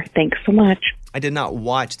listener, thanks so much. I did not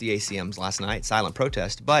watch the ACMs last night, silent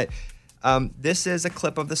protest, but this is a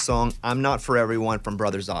clip of the song I'm Not For Everyone from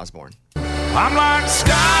Brothers Osborne. I'm like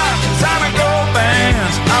skies on a gold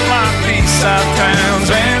bands. I'm like Eastside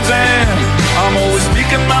towns and I'm always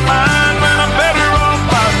speaking my mind when I'm better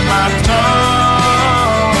off by my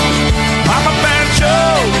tongue. I'm a bad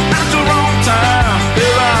show at the wrong time.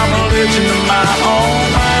 If I'm a legend in my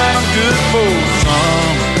own mind, I'm good for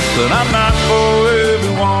some, but I'm not for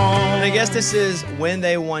everyone. And I guess this is when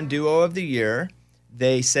they won Duo of the Year.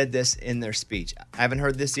 They said this in their speech. I haven't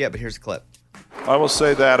heard this yet, but here's a clip. I will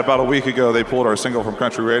say that about a week ago, they pulled our single from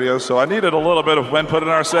country radio, so I needed a little bit of wind put in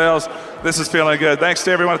our sails. This is feeling good. Thanks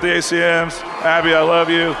to everyone at the ACMs. Abby, I love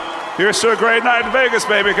you. Here's to a great night in Vegas,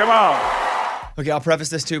 baby. Come on. Okay, I'll preface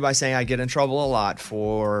this too by saying I get in trouble a lot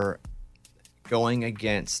for going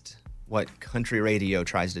against what country radio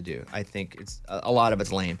tries to do. I think it's a lot of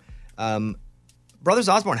it's lame. Brothers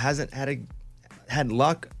Osborne hasn't had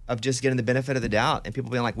luck of just getting the benefit of the doubt and people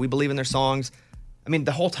being like, we believe in their songs. I mean,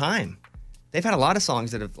 the whole time. They've had a lot of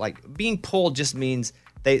songs that have, like, being pulled just means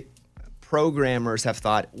programmers have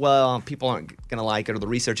thought, well, people aren't going to like it or the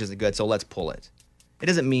research isn't good, so let's pull it. It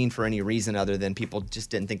doesn't mean for any reason other than people just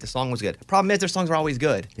didn't think the song was good. The problem is their songs are always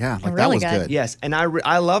good. Yeah, like really that was good. Yes, and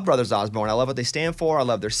I love Brothers Osborne. I love what they stand for. I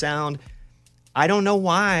love their sound. I don't know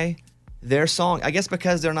why their song, I guess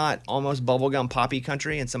because they're not almost bubblegum poppy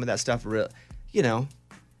country and some of that stuff, you know,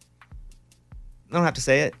 I don't have to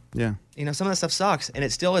say it. Yeah. You know, some of that stuff sucks, and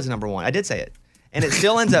it still is number 1. I did say it, and it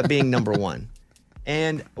still ends up being number 1.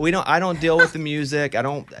 And I don't deal with the music.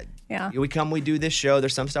 Yeah. We do this show.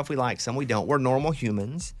 There's some stuff we like, some we don't. We're normal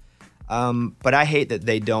humans, but I hate that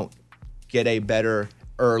they don't get a better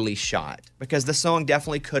early shot because the song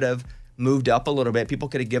definitely could have moved up a little bit. People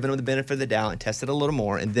could have given them the benefit of the doubt and tested a little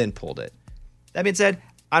more, and then pulled it. That being said,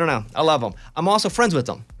 I don't know. I love them. I'm also friends with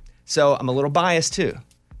them, so I'm a little biased too.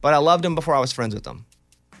 But I loved them before I was friends with them,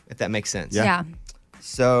 if that makes sense. Yeah.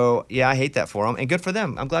 So, yeah, I hate that for them. And good for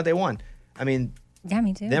them. I'm glad they won. I mean, Yeah,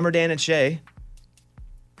 me too. them or Dan and Shay,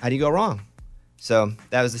 how do you go wrong? So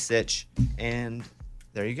that was the sitch. And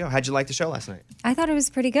there you go. How'd you like the show last night? I thought it was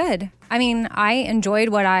pretty good. I mean, I enjoyed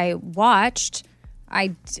what I watched.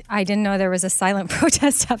 I didn't know there was a silent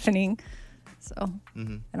protest happening. So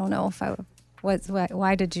I don't know if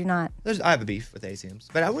why did you not? I have a beef with ACMs,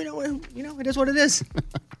 but we know, it is what it is.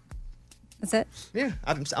 That's it? Yeah,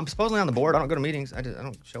 I'm supposedly on the board. I don't go to meetings. I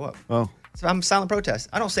don't show up. Oh. So I'm silent protest.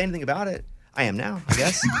 I don't say anything about it. I am now, I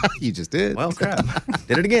guess. You just did. Well, crap.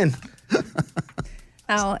 Did it again.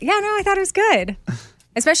 Oh, yeah, no, I thought it was good.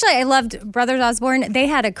 Especially, I loved Brothers Osborne. They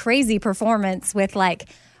had a crazy performance with like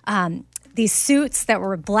these suits that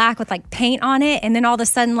were black with like paint on it. And then all of a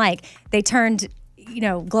sudden, like they turned,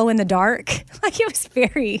 glow in the dark. Like it was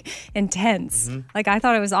very intense. Mm-hmm. Like I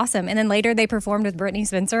thought it was awesome. And then later they performed with Brittany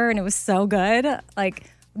Spencer and it was so good. Like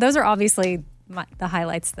those are obviously the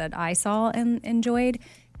highlights that I saw and enjoyed.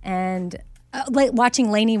 And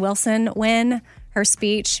watching Lainey Wilson win her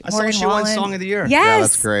speech. I saw she won Song of the Year. Yes. Yeah,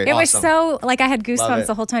 that's great. It was Awesome. so, like I had Love goosebumps it.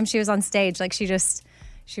 the whole time she was on stage. Like she was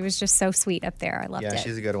just so sweet up there. I loved it. Yeah,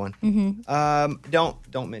 she's a good one. Mm-hmm.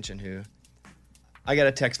 Don't mention who. I got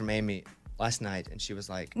a text from Amy last night, and she was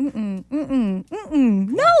like, No. I'm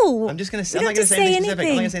just gonna say, You I'm not don't gonna have say to anything say specific. I'm not gonna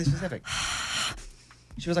anything. say anything specific.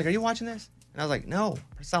 She was like, "Are you watching this?" And I was like, "No,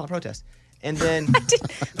 silent protest." And then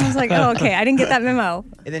I was like, oh, okay. I didn't get that memo.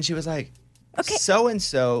 And then she was like, so and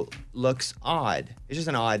so looks odd. It's just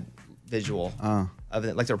an odd visual of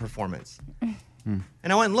it, like their performance. And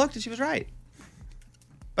I went and looked, and she was right.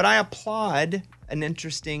 But I applaud an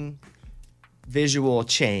interesting visual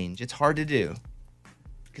change. It's hard to do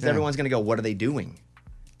because everyone's going to go, "What are they doing?"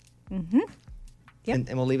 Mm-hmm. Yep.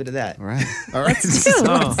 And we'll leave it at that. All right. All right.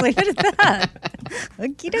 Let's leave it at that.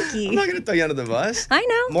 Okie dokie. I'm not going to throw you under the bus. I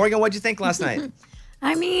know. Morgan, what'd you think last night?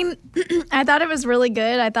 I mean, I thought it was really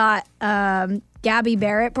good. I thought Gabby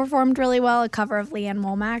Barrett performed really well, a cover of Leanne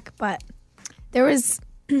Womack, but there was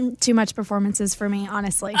too much performances for me,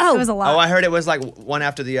 honestly. It was a lot. Oh, I heard it was like one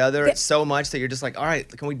after the other. It's so much that you're just like, all right,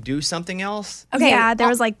 can we do something else? Okay, yeah, there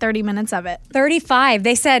was like 30 minutes of it. 35.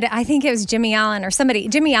 They said, I think it was Jimmy Allen or somebody.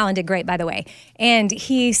 Jimmy Allen did great, by the way. And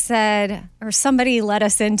he said, or somebody led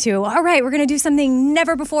us into, all right, we're going to do something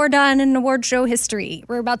never before done in award show history.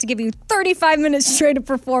 We're about to give you 35 minutes straight of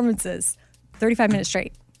performances. 35 minutes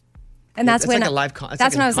straight. And that's when like a live it's that's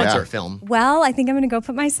like when a I was concert like, film. well, I think I'm going to go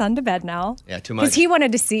put my son to bed now. Yeah, too much. Because he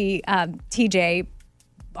wanted to see TJ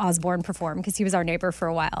Osborne perform because he was our neighbor for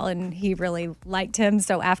a while and he really liked him.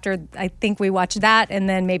 So after, I think we watched that and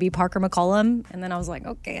then maybe Parker McCollum. And then I was like,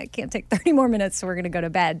 okay, I can't take 30 more minutes, so we're going to go to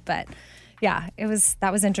bed. But yeah,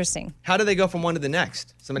 that was interesting. How do they go from one to the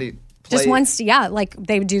next? Somebody Just once, yeah, like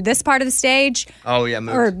they would do this part of the stage. Oh, yeah.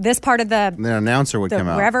 Moves. Or this part of the And then an announcer would come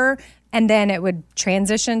out. wherever. And then it would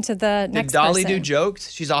transition to the next Did Dolly person. do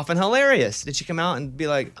jokes? She's often hilarious. Did she come out and be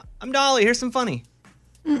like, I'm Dolly, here's some funny?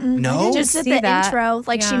 No? Just at see the that. intro.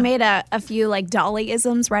 Like she Yeah. made a few like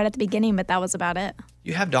Dolly-isms right at the beginning, but that was about it.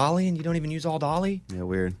 You have Dolly and you don't even use all Dolly? Yeah,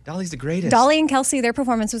 weird. Dolly's the greatest. Dolly and Kelsey, their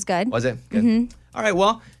performance was good. Was it? Good. Mm-hmm. All right,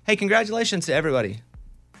 well, hey, congratulations to everybody.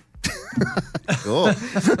 Cool.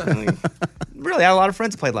 Really, I had a lot of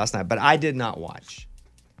friends who played last night, but I did not watch.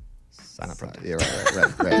 Sign up for that. Yeah,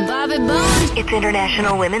 right. Bobby Bones. It's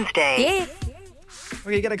International Women's Day. Yeah.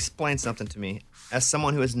 Okay, you gotta explain something to me. As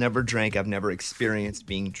someone who has never drank, I've never experienced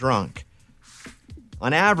being drunk.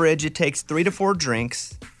 On average, it takes 3 to 4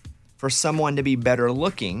 drinks for someone to be better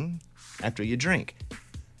looking after you drink.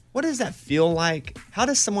 What does that feel like? How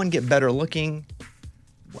does someone get better looking?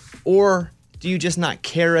 Or do you just not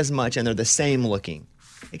care as much and they're the same looking?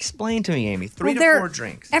 Explain to me, Amy. 3 to 4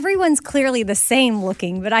 drinks. Everyone's clearly the same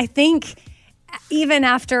looking, but I think even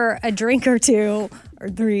after a drink or 2 or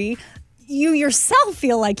 3, you yourself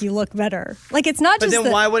feel like you look better. Like it's not But just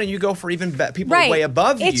then why wouldn't you go for even people right. way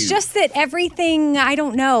above you? It's just that everything, I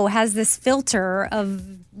don't know, has this filter of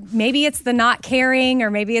maybe it's the not caring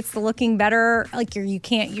or maybe it's the looking better. Like you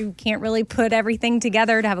can't really put everything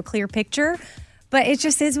together to have a clear picture. But it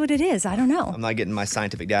just is what it is. I don't know. I'm not getting my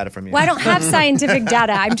scientific data from you. Well, I don't have scientific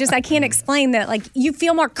data. I can't explain that. Like you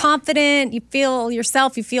feel more confident, you feel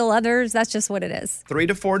yourself, you feel others. That's just what it is. 3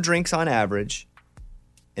 to 4 drinks on average,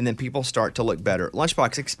 and then people start to look better.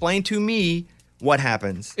 Lunchbox, explain to me what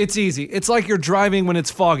happens. It's easy. It's like you're driving when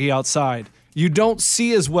it's foggy outside. You don't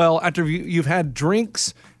see as well after you've had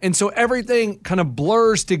drinks, and so everything kind of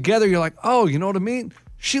blurs together. You're like, oh, you know what I mean?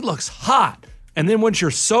 She looks hot. And then once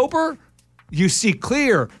you're sober, you see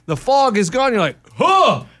clear. The fog is gone. You're like,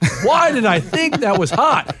 huh, why did I think that was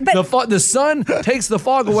hot? The sun takes the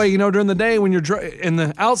fog away, during the day when you're in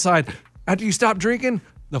the outside. After you stop drinking,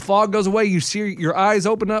 the fog goes away. You see your eyes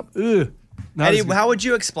open up. Ugh. Eddie, how would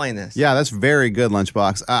you explain this? Yeah, that's very good,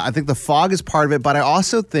 Lunchbox. I think the fog is part of it, but I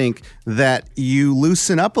also think that you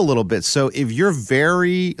loosen up a little bit. So if you're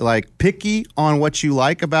very picky on what you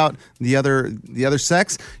like about the other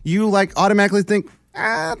sex, you automatically think,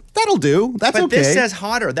 that'll do. That's okay. But this says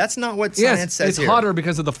hotter. That's not what science says it's here. hotter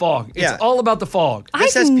because of the fog. Yeah. It's all about the fog.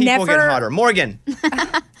 This says people get hotter. Morgan.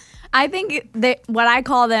 I think that what I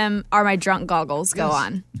call them are my drunk goggles go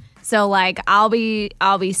on. So I'll be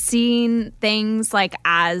seeing things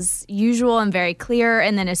as usual and very clear,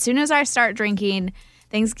 and then as soon as I start drinking,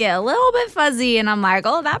 things get a little bit fuzzy, and I'm like,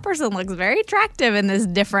 oh, that person looks very attractive in this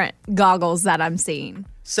different goggles that I'm seeing.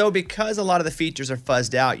 So because a lot of the features are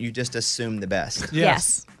fuzzed out, you just assume the best.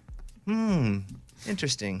 Yes.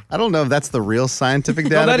 Interesting. I don't know if that's the real scientific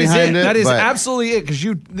data that is behind it. That is but absolutely it,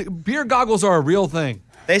 because beer goggles are a real thing.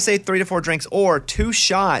 They say 3 to 4 drinks or 2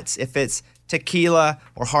 shots if it's tequila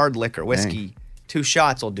or hard liquor, whiskey. Dang. 2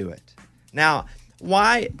 shots will do it. Now,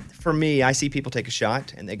 why, for me, I see people take a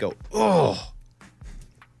shot and they go, oh.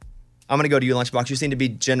 I'm going to go to you, Lunchbox. You seem to be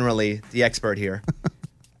generally the expert here.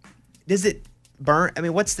 Does it burn? I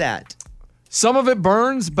mean, what's that? Some of it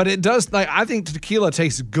burns, but it does. I think tequila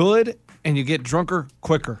tastes good and you get drunker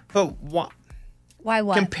quicker. But what? Why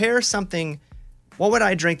what? Compare something. What would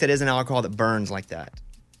I drink that isn't alcohol that burns like that?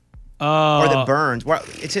 Or that burns? Well,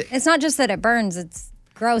 It's not just that it burns. It's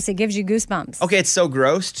gross. It gives you goosebumps. Okay, it's so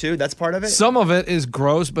gross too. That's part of it. Some of it is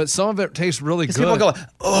gross, but some of it tastes really good. People go,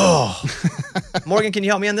 oh. Morgan, can you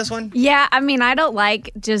help me on this one? Yeah, I mean, I don't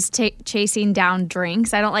like just chasing down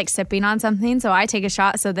drinks. I don't like sipping on something, so I take a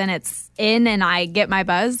shot, so then it's in and I get my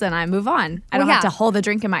buzz and I move on. I don't have to hold the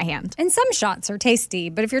drink in my hand. And some shots are tasty,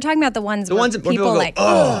 but if you're talking about the ones that people go, like,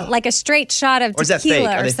 oh. like a straight shot of or is that tequila fake?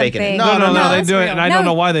 Are or they something. faking it? No, they do it, and I don't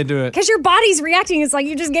know why they do it. Because your body's reacting. It's like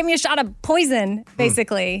you just gave me a shot of poison,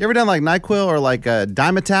 basically. You ever done NyQuil or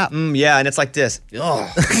Dimetap? Yeah, and it's like this.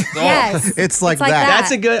 Yes. It's like that.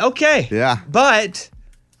 That's a good, okay. Yeah. But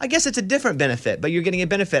I guess it's a different benefit, but you're getting a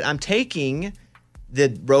benefit. I'm taking the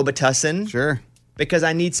Robitussin. Sure. Because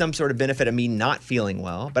I need some sort of benefit of me not feeling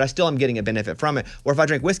well, but I still am getting a benefit from it. Or if I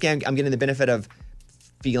drink whiskey, I'm getting the benefit of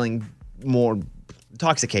feeling more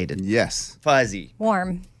intoxicated. Yes. Fuzzy.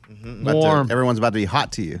 Warm. Warm. Everyone's about to be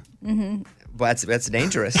hot to you. Mm-hmm. Well, that's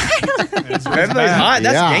dangerous. Everybody's hot.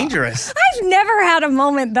 That's dangerous. I've never had a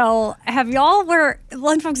moment though. Have y'all where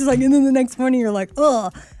Lunchbox is like, and then the next morning you're like,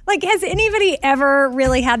 ugh. Like, has anybody ever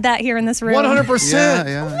really had that here in this room? 100%.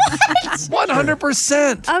 Yeah. What?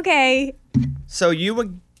 100%. Okay. So you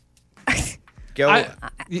would go.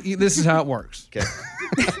 This is how it works. Okay.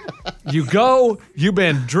 You go, you've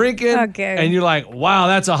been drinking, and you're like, wow,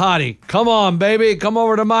 that's a hottie. Come on, baby. Come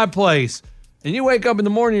over to my place. And you wake up in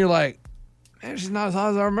the morning, you're like, man, she's not as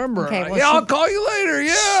hot as I remember. Okay, well, yeah, I'll call you later.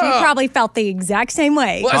 Yeah. She probably felt the exact same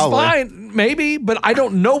way. Well, that's fine, maybe, but I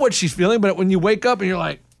don't know what she's feeling. But when you wake up and you're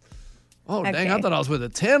like, oh, dang, I thought I was with a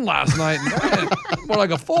 10 last night. Man, more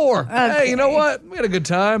like a 4. Hey, you know what? We had a good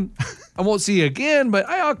time. I won't see you again, but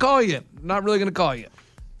hey, I'll call you. Not really going to call you.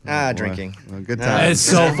 Drinking. Well, good time. It's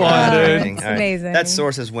so fun, dude. It's amazing. That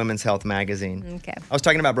source is Women's Health Magazine. Okay. I was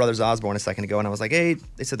talking about Brothers Osborne a second ago, and I was like, hey,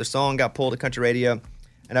 they said their song got pulled at country radio.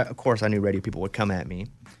 And of course, I knew radio people would come at me.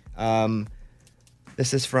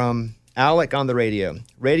 This is from Alec on the radio.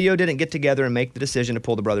 Radio didn't get together and make the decision to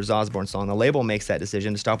pull the Brothers Osborne song. The label makes that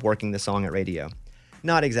decision to stop working the song at radio.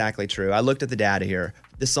 Not exactly true. I looked at the data here.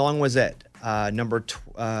 The song was at let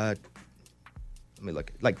me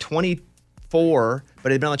look, like 24,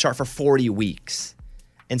 but it had been on the chart for 40 weeks.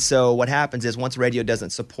 And so what happens is once radio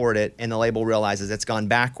doesn't support it and the label realizes it's gone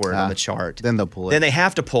backward on the chart, then they'll pull it. Then they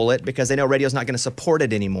have to pull it because they know radio's not going to support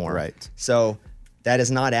it anymore. Right. So that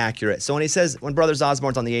is not accurate. So when Brothers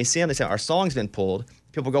Osborne's on the ACM, they say our song's been pulled.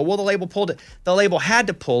 People go, well, the label pulled it. The label had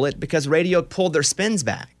to pull it because radio pulled their spins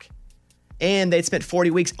back. And they'd spent 40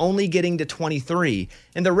 weeks only getting to 23.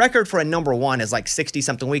 And the record for a number one is like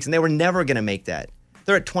 60-something weeks, and they were never going to make that.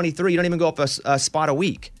 They're at 23. You don't even go up a spot a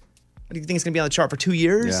week. What do you think is going to be on the chart for 2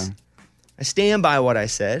 years? Yeah. I stand by what I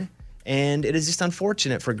said. And it is just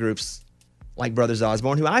unfortunate for groups like Brothers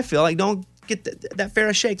Osborne, who I feel like don't get that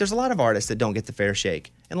fair shake. There's a lot of artists that don't get the fair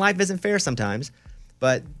shake. And life isn't fair sometimes.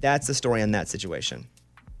 But that's the story on that situation.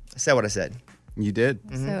 I said what I said. You did.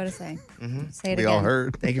 Say what I say. Say it We again. all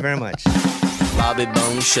heard. Thank you very much. Bobby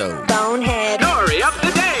Bone Show. Bonehead. Story of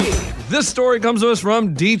the day. This story comes to us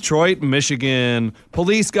from Detroit, Michigan.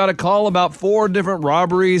 Police got a call about 4 different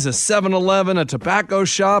robberies, a 7-Eleven, a tobacco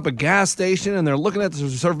shop, a gas station, and they're looking at the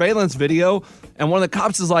surveillance video, and one of the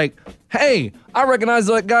cops is like, hey, I recognize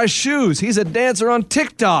that guy's shoes. He's a dancer on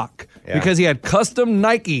TikTok because he had custom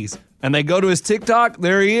Nikes. And they go to his TikTok,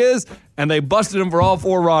 there he is, and they busted him for all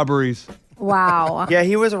 4 robberies. Wow. Yeah,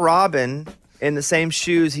 he was Robin in the same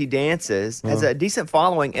shoes he dances, has a decent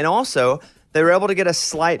following, and also they were able to get a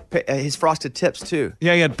slight, his frosted tips too.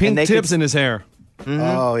 Yeah, he had pink tips in his hair.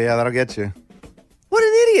 Oh, yeah, that'll get you. What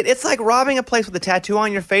an idiot. It's like robbing a place with a tattoo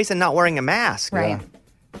on your face and not wearing a mask. Right.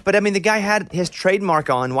 But I mean, the guy had his trademark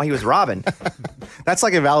on while he was robbing. That's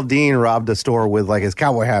like if Aldine robbed a store with like his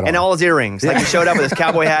cowboy hat on. And all his earrings. Like he showed up with his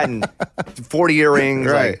cowboy hat and 40 earrings.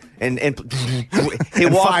 Right. Like, and he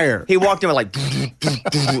And walked, fire. He walked in with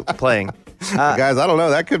like playing. Guys, I don't know.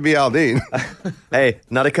 That could be Aldine. Hey,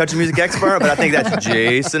 not a country music expert, but I think that's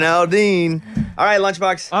Jason Aldean. All right,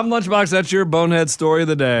 Lunchbox. I'm Lunchbox. That's your bonehead story of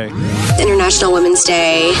the day. International Women's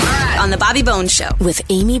Day on the Bobby Bones Show With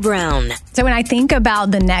Amy Brown. So when I think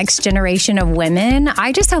about the next generation of women,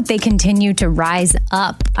 I just hope they continue to rise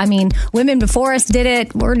up. I mean, women before us did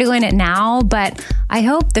it. We're doing it now. But I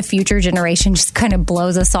hope the future generation just kind of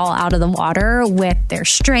blows us all out of the water with their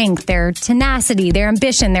strength, their tenacity, their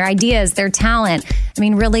ambition, their ideas, their talent. I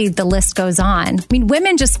mean, really, the list goes on. I mean,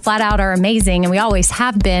 women just flat out are amazing, and we always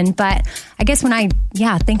have been. But I guess when I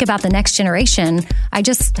think about the next generation, I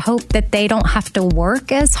just hope that they don't have to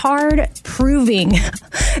work as hard proving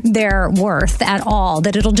their worth at all,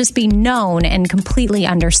 that it'll just be known and completely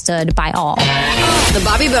understood by all. The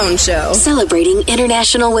Bobby Bones Show. Celebrating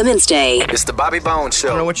International Women's Day. It's the Bobby Bone Show.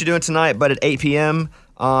 I don't know what you're doing tonight, but at 8 p.m.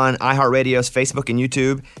 on iHeartRadio's Facebook and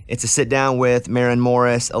YouTube, it's a sit-down with Maren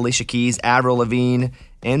Morris, Alicia Keys, Avril Lavigne,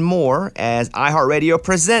 and more as iHeartRadio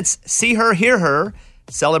presents See Her, Hear Her,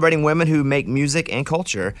 celebrating women who make music and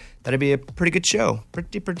culture. That'd be a pretty good show.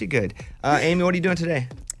 Pretty good. Amy, what are you doing today?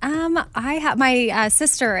 I have my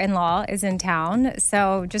sister-in-law is in town,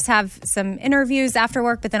 so just have some interviews after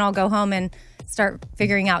work, but then I'll go home and start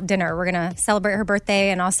figuring out dinner. We're going to celebrate her birthday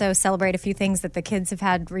and also celebrate a few things that the kids have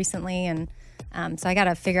had recently, and so I got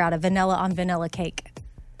to figure out a vanilla on vanilla cake.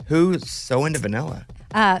 Who's so into vanilla?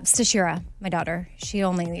 Stashira, my daughter, she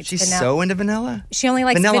only eats She's vanilla. so into vanilla? She only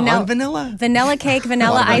likes Vanilla on vanilla? Vanilla cake,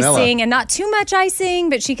 vanilla vanilla. icing, and not too much icing,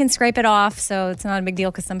 but she can scrape it off, so it's not a big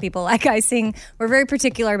deal because some people like icing. We're very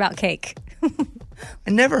particular about cake. I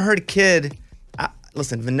never heard a kid,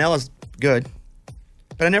 listen, vanilla's good,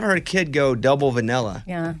 but I never heard a kid go double vanilla.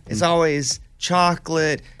 Yeah. It's always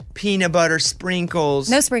chocolate, peanut butter, sprinkles.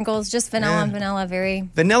 No sprinkles, just vanilla and vanilla, very...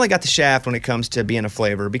 Vanilla got the shaft when it comes to being a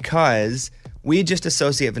flavor because we just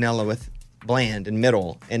associate vanilla with bland and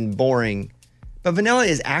middle and boring. But vanilla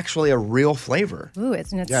is actually a real flavor. Ooh,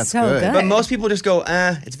 it's Yeah, it's so good. But most people just go,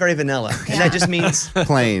 it's very vanilla. And that just means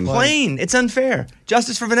Plain. plain. It's unfair.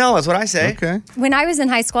 Justice for vanilla is what I say. Okay. When I was in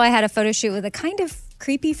high school, I had a photo shoot with a kind of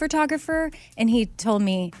creepy photographer, and he told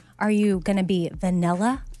me, are you going to be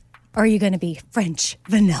vanilla or are you going to be French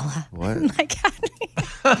vanilla? What? Like,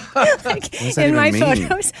 What does that in my even mean?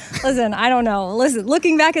 photos. Listen, I don't know. Listen,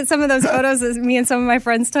 looking back at some of those photos that me and some of my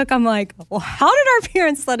friends took, I'm like, well, how did our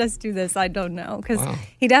parents let us do this? I don't know. Because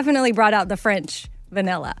he definitely brought out the French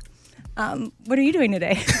vanilla. What are you doing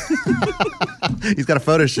today? He's got a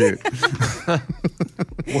photo shoot.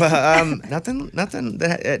 Well, nothing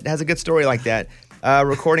that has a good story like that.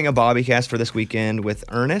 Recording a Bobbycast for this weekend with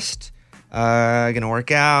Ernest. Gonna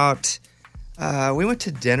work out. We went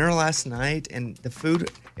to dinner last night, and the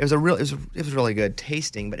food it was really good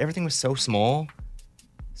tasting, but everything was so small.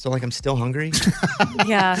 So like I'm still hungry.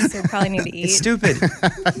 Yeah, so you probably need to eat. It's stupid.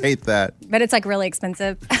 I hate that. But it's like really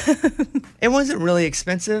expensive. It wasn't really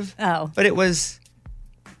expensive. Oh. But it was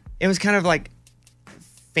kind of like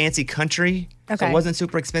fancy country. So Okay. it wasn't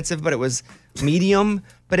super expensive, but it was medium,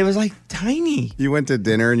 but it was like tiny. You went to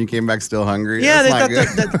dinner and you came back still hungry? Yeah, That's they not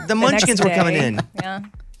thought good. the munchkins were coming in. Yeah.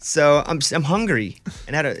 So I'm hungry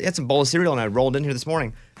and had some bowl of cereal, and I rolled in here this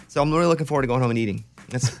morning. So I'm really looking forward to going home and eating.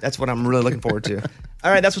 That's what I'm really looking forward to.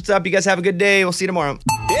 All right, that's what's up. You guys have a good day. We'll see you tomorrow.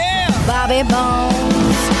 Bobby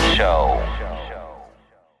Bones Show.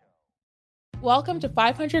 Welcome to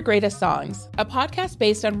 500 Greatest Songs, a podcast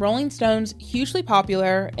based on Rolling Stone's hugely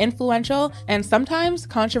popular, influential, and sometimes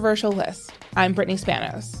controversial list. I'm Brittany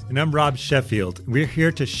Spanos. And I'm Rob Sheffield. We're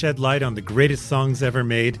here to shed light on the greatest songs ever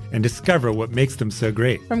made and discover what makes them so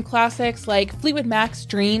great. From classics like Fleetwood Mac's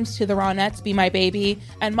Dreams to the Ronettes' Be My Baby,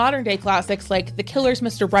 and modern-day classics like The Killers'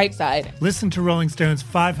 Mr. Brightside. Listen to Rolling Stone's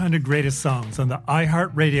 500 Greatest Songs on the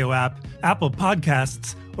iHeartRadio app, Apple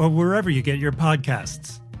Podcasts, or wherever you get your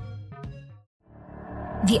podcasts.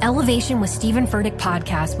 The Elevation with Stephen Furtick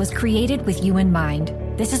podcast was created with you in mind.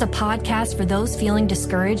 This is a podcast for those feeling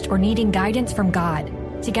discouraged or needing guidance from God.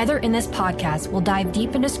 Together in this podcast, we'll dive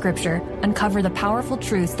deep into Scripture, uncover the powerful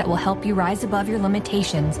truths that will help you rise above your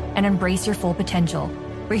limitations and embrace your full potential.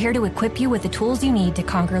 We're here to equip you with the tools you need to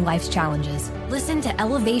conquer life's challenges. Listen to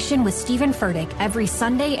Elevation with Stephen Furtick every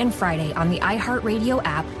Sunday and Friday on the iHeartRadio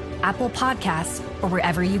app, Apple Podcasts, or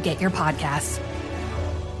wherever you get your podcasts.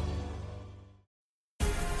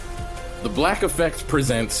 The Black Effect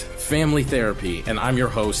presents Family Therapy, and I'm your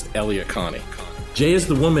host, Elliot Connie. Jay is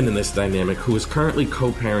the woman in this dynamic who is currently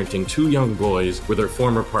co-parenting 2 young boys with her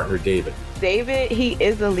former partner, David. David, he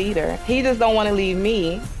is a leader. He just don't want to leave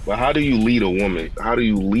me. But how do you lead a woman? How do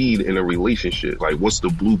you lead in a relationship? Like, what's the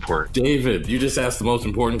blueprint? David, you just asked the most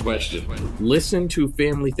important question. Listen to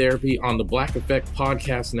Family Therapy on the Black Effect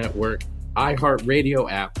Podcast Network,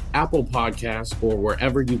 iHeartRadio app, Apple Podcasts, or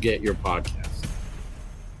wherever you get your podcasts.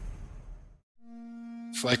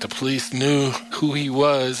 It's like the police knew who he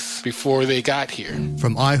was before they got here.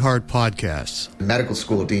 From iHeart Podcasts. Medical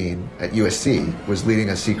school dean at USC was leading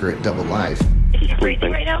a secret double life. He's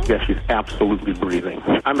breathing right now? Yes, he's absolutely breathing.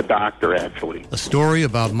 I'm a doctor, actually. A story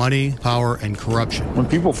about money, power, and corruption. When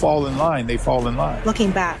people fall in line, they fall in line.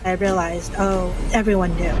 Looking back, I realized,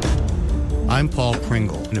 everyone knew. I'm Paul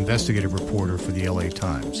Pringle, an investigative reporter for the LA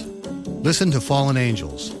Times. Listen to Fallen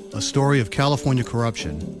Angels, a story of California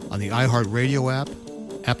corruption on the iHeartRadio app,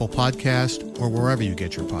 Apple Podcast, or wherever you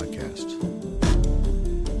get your podcasts.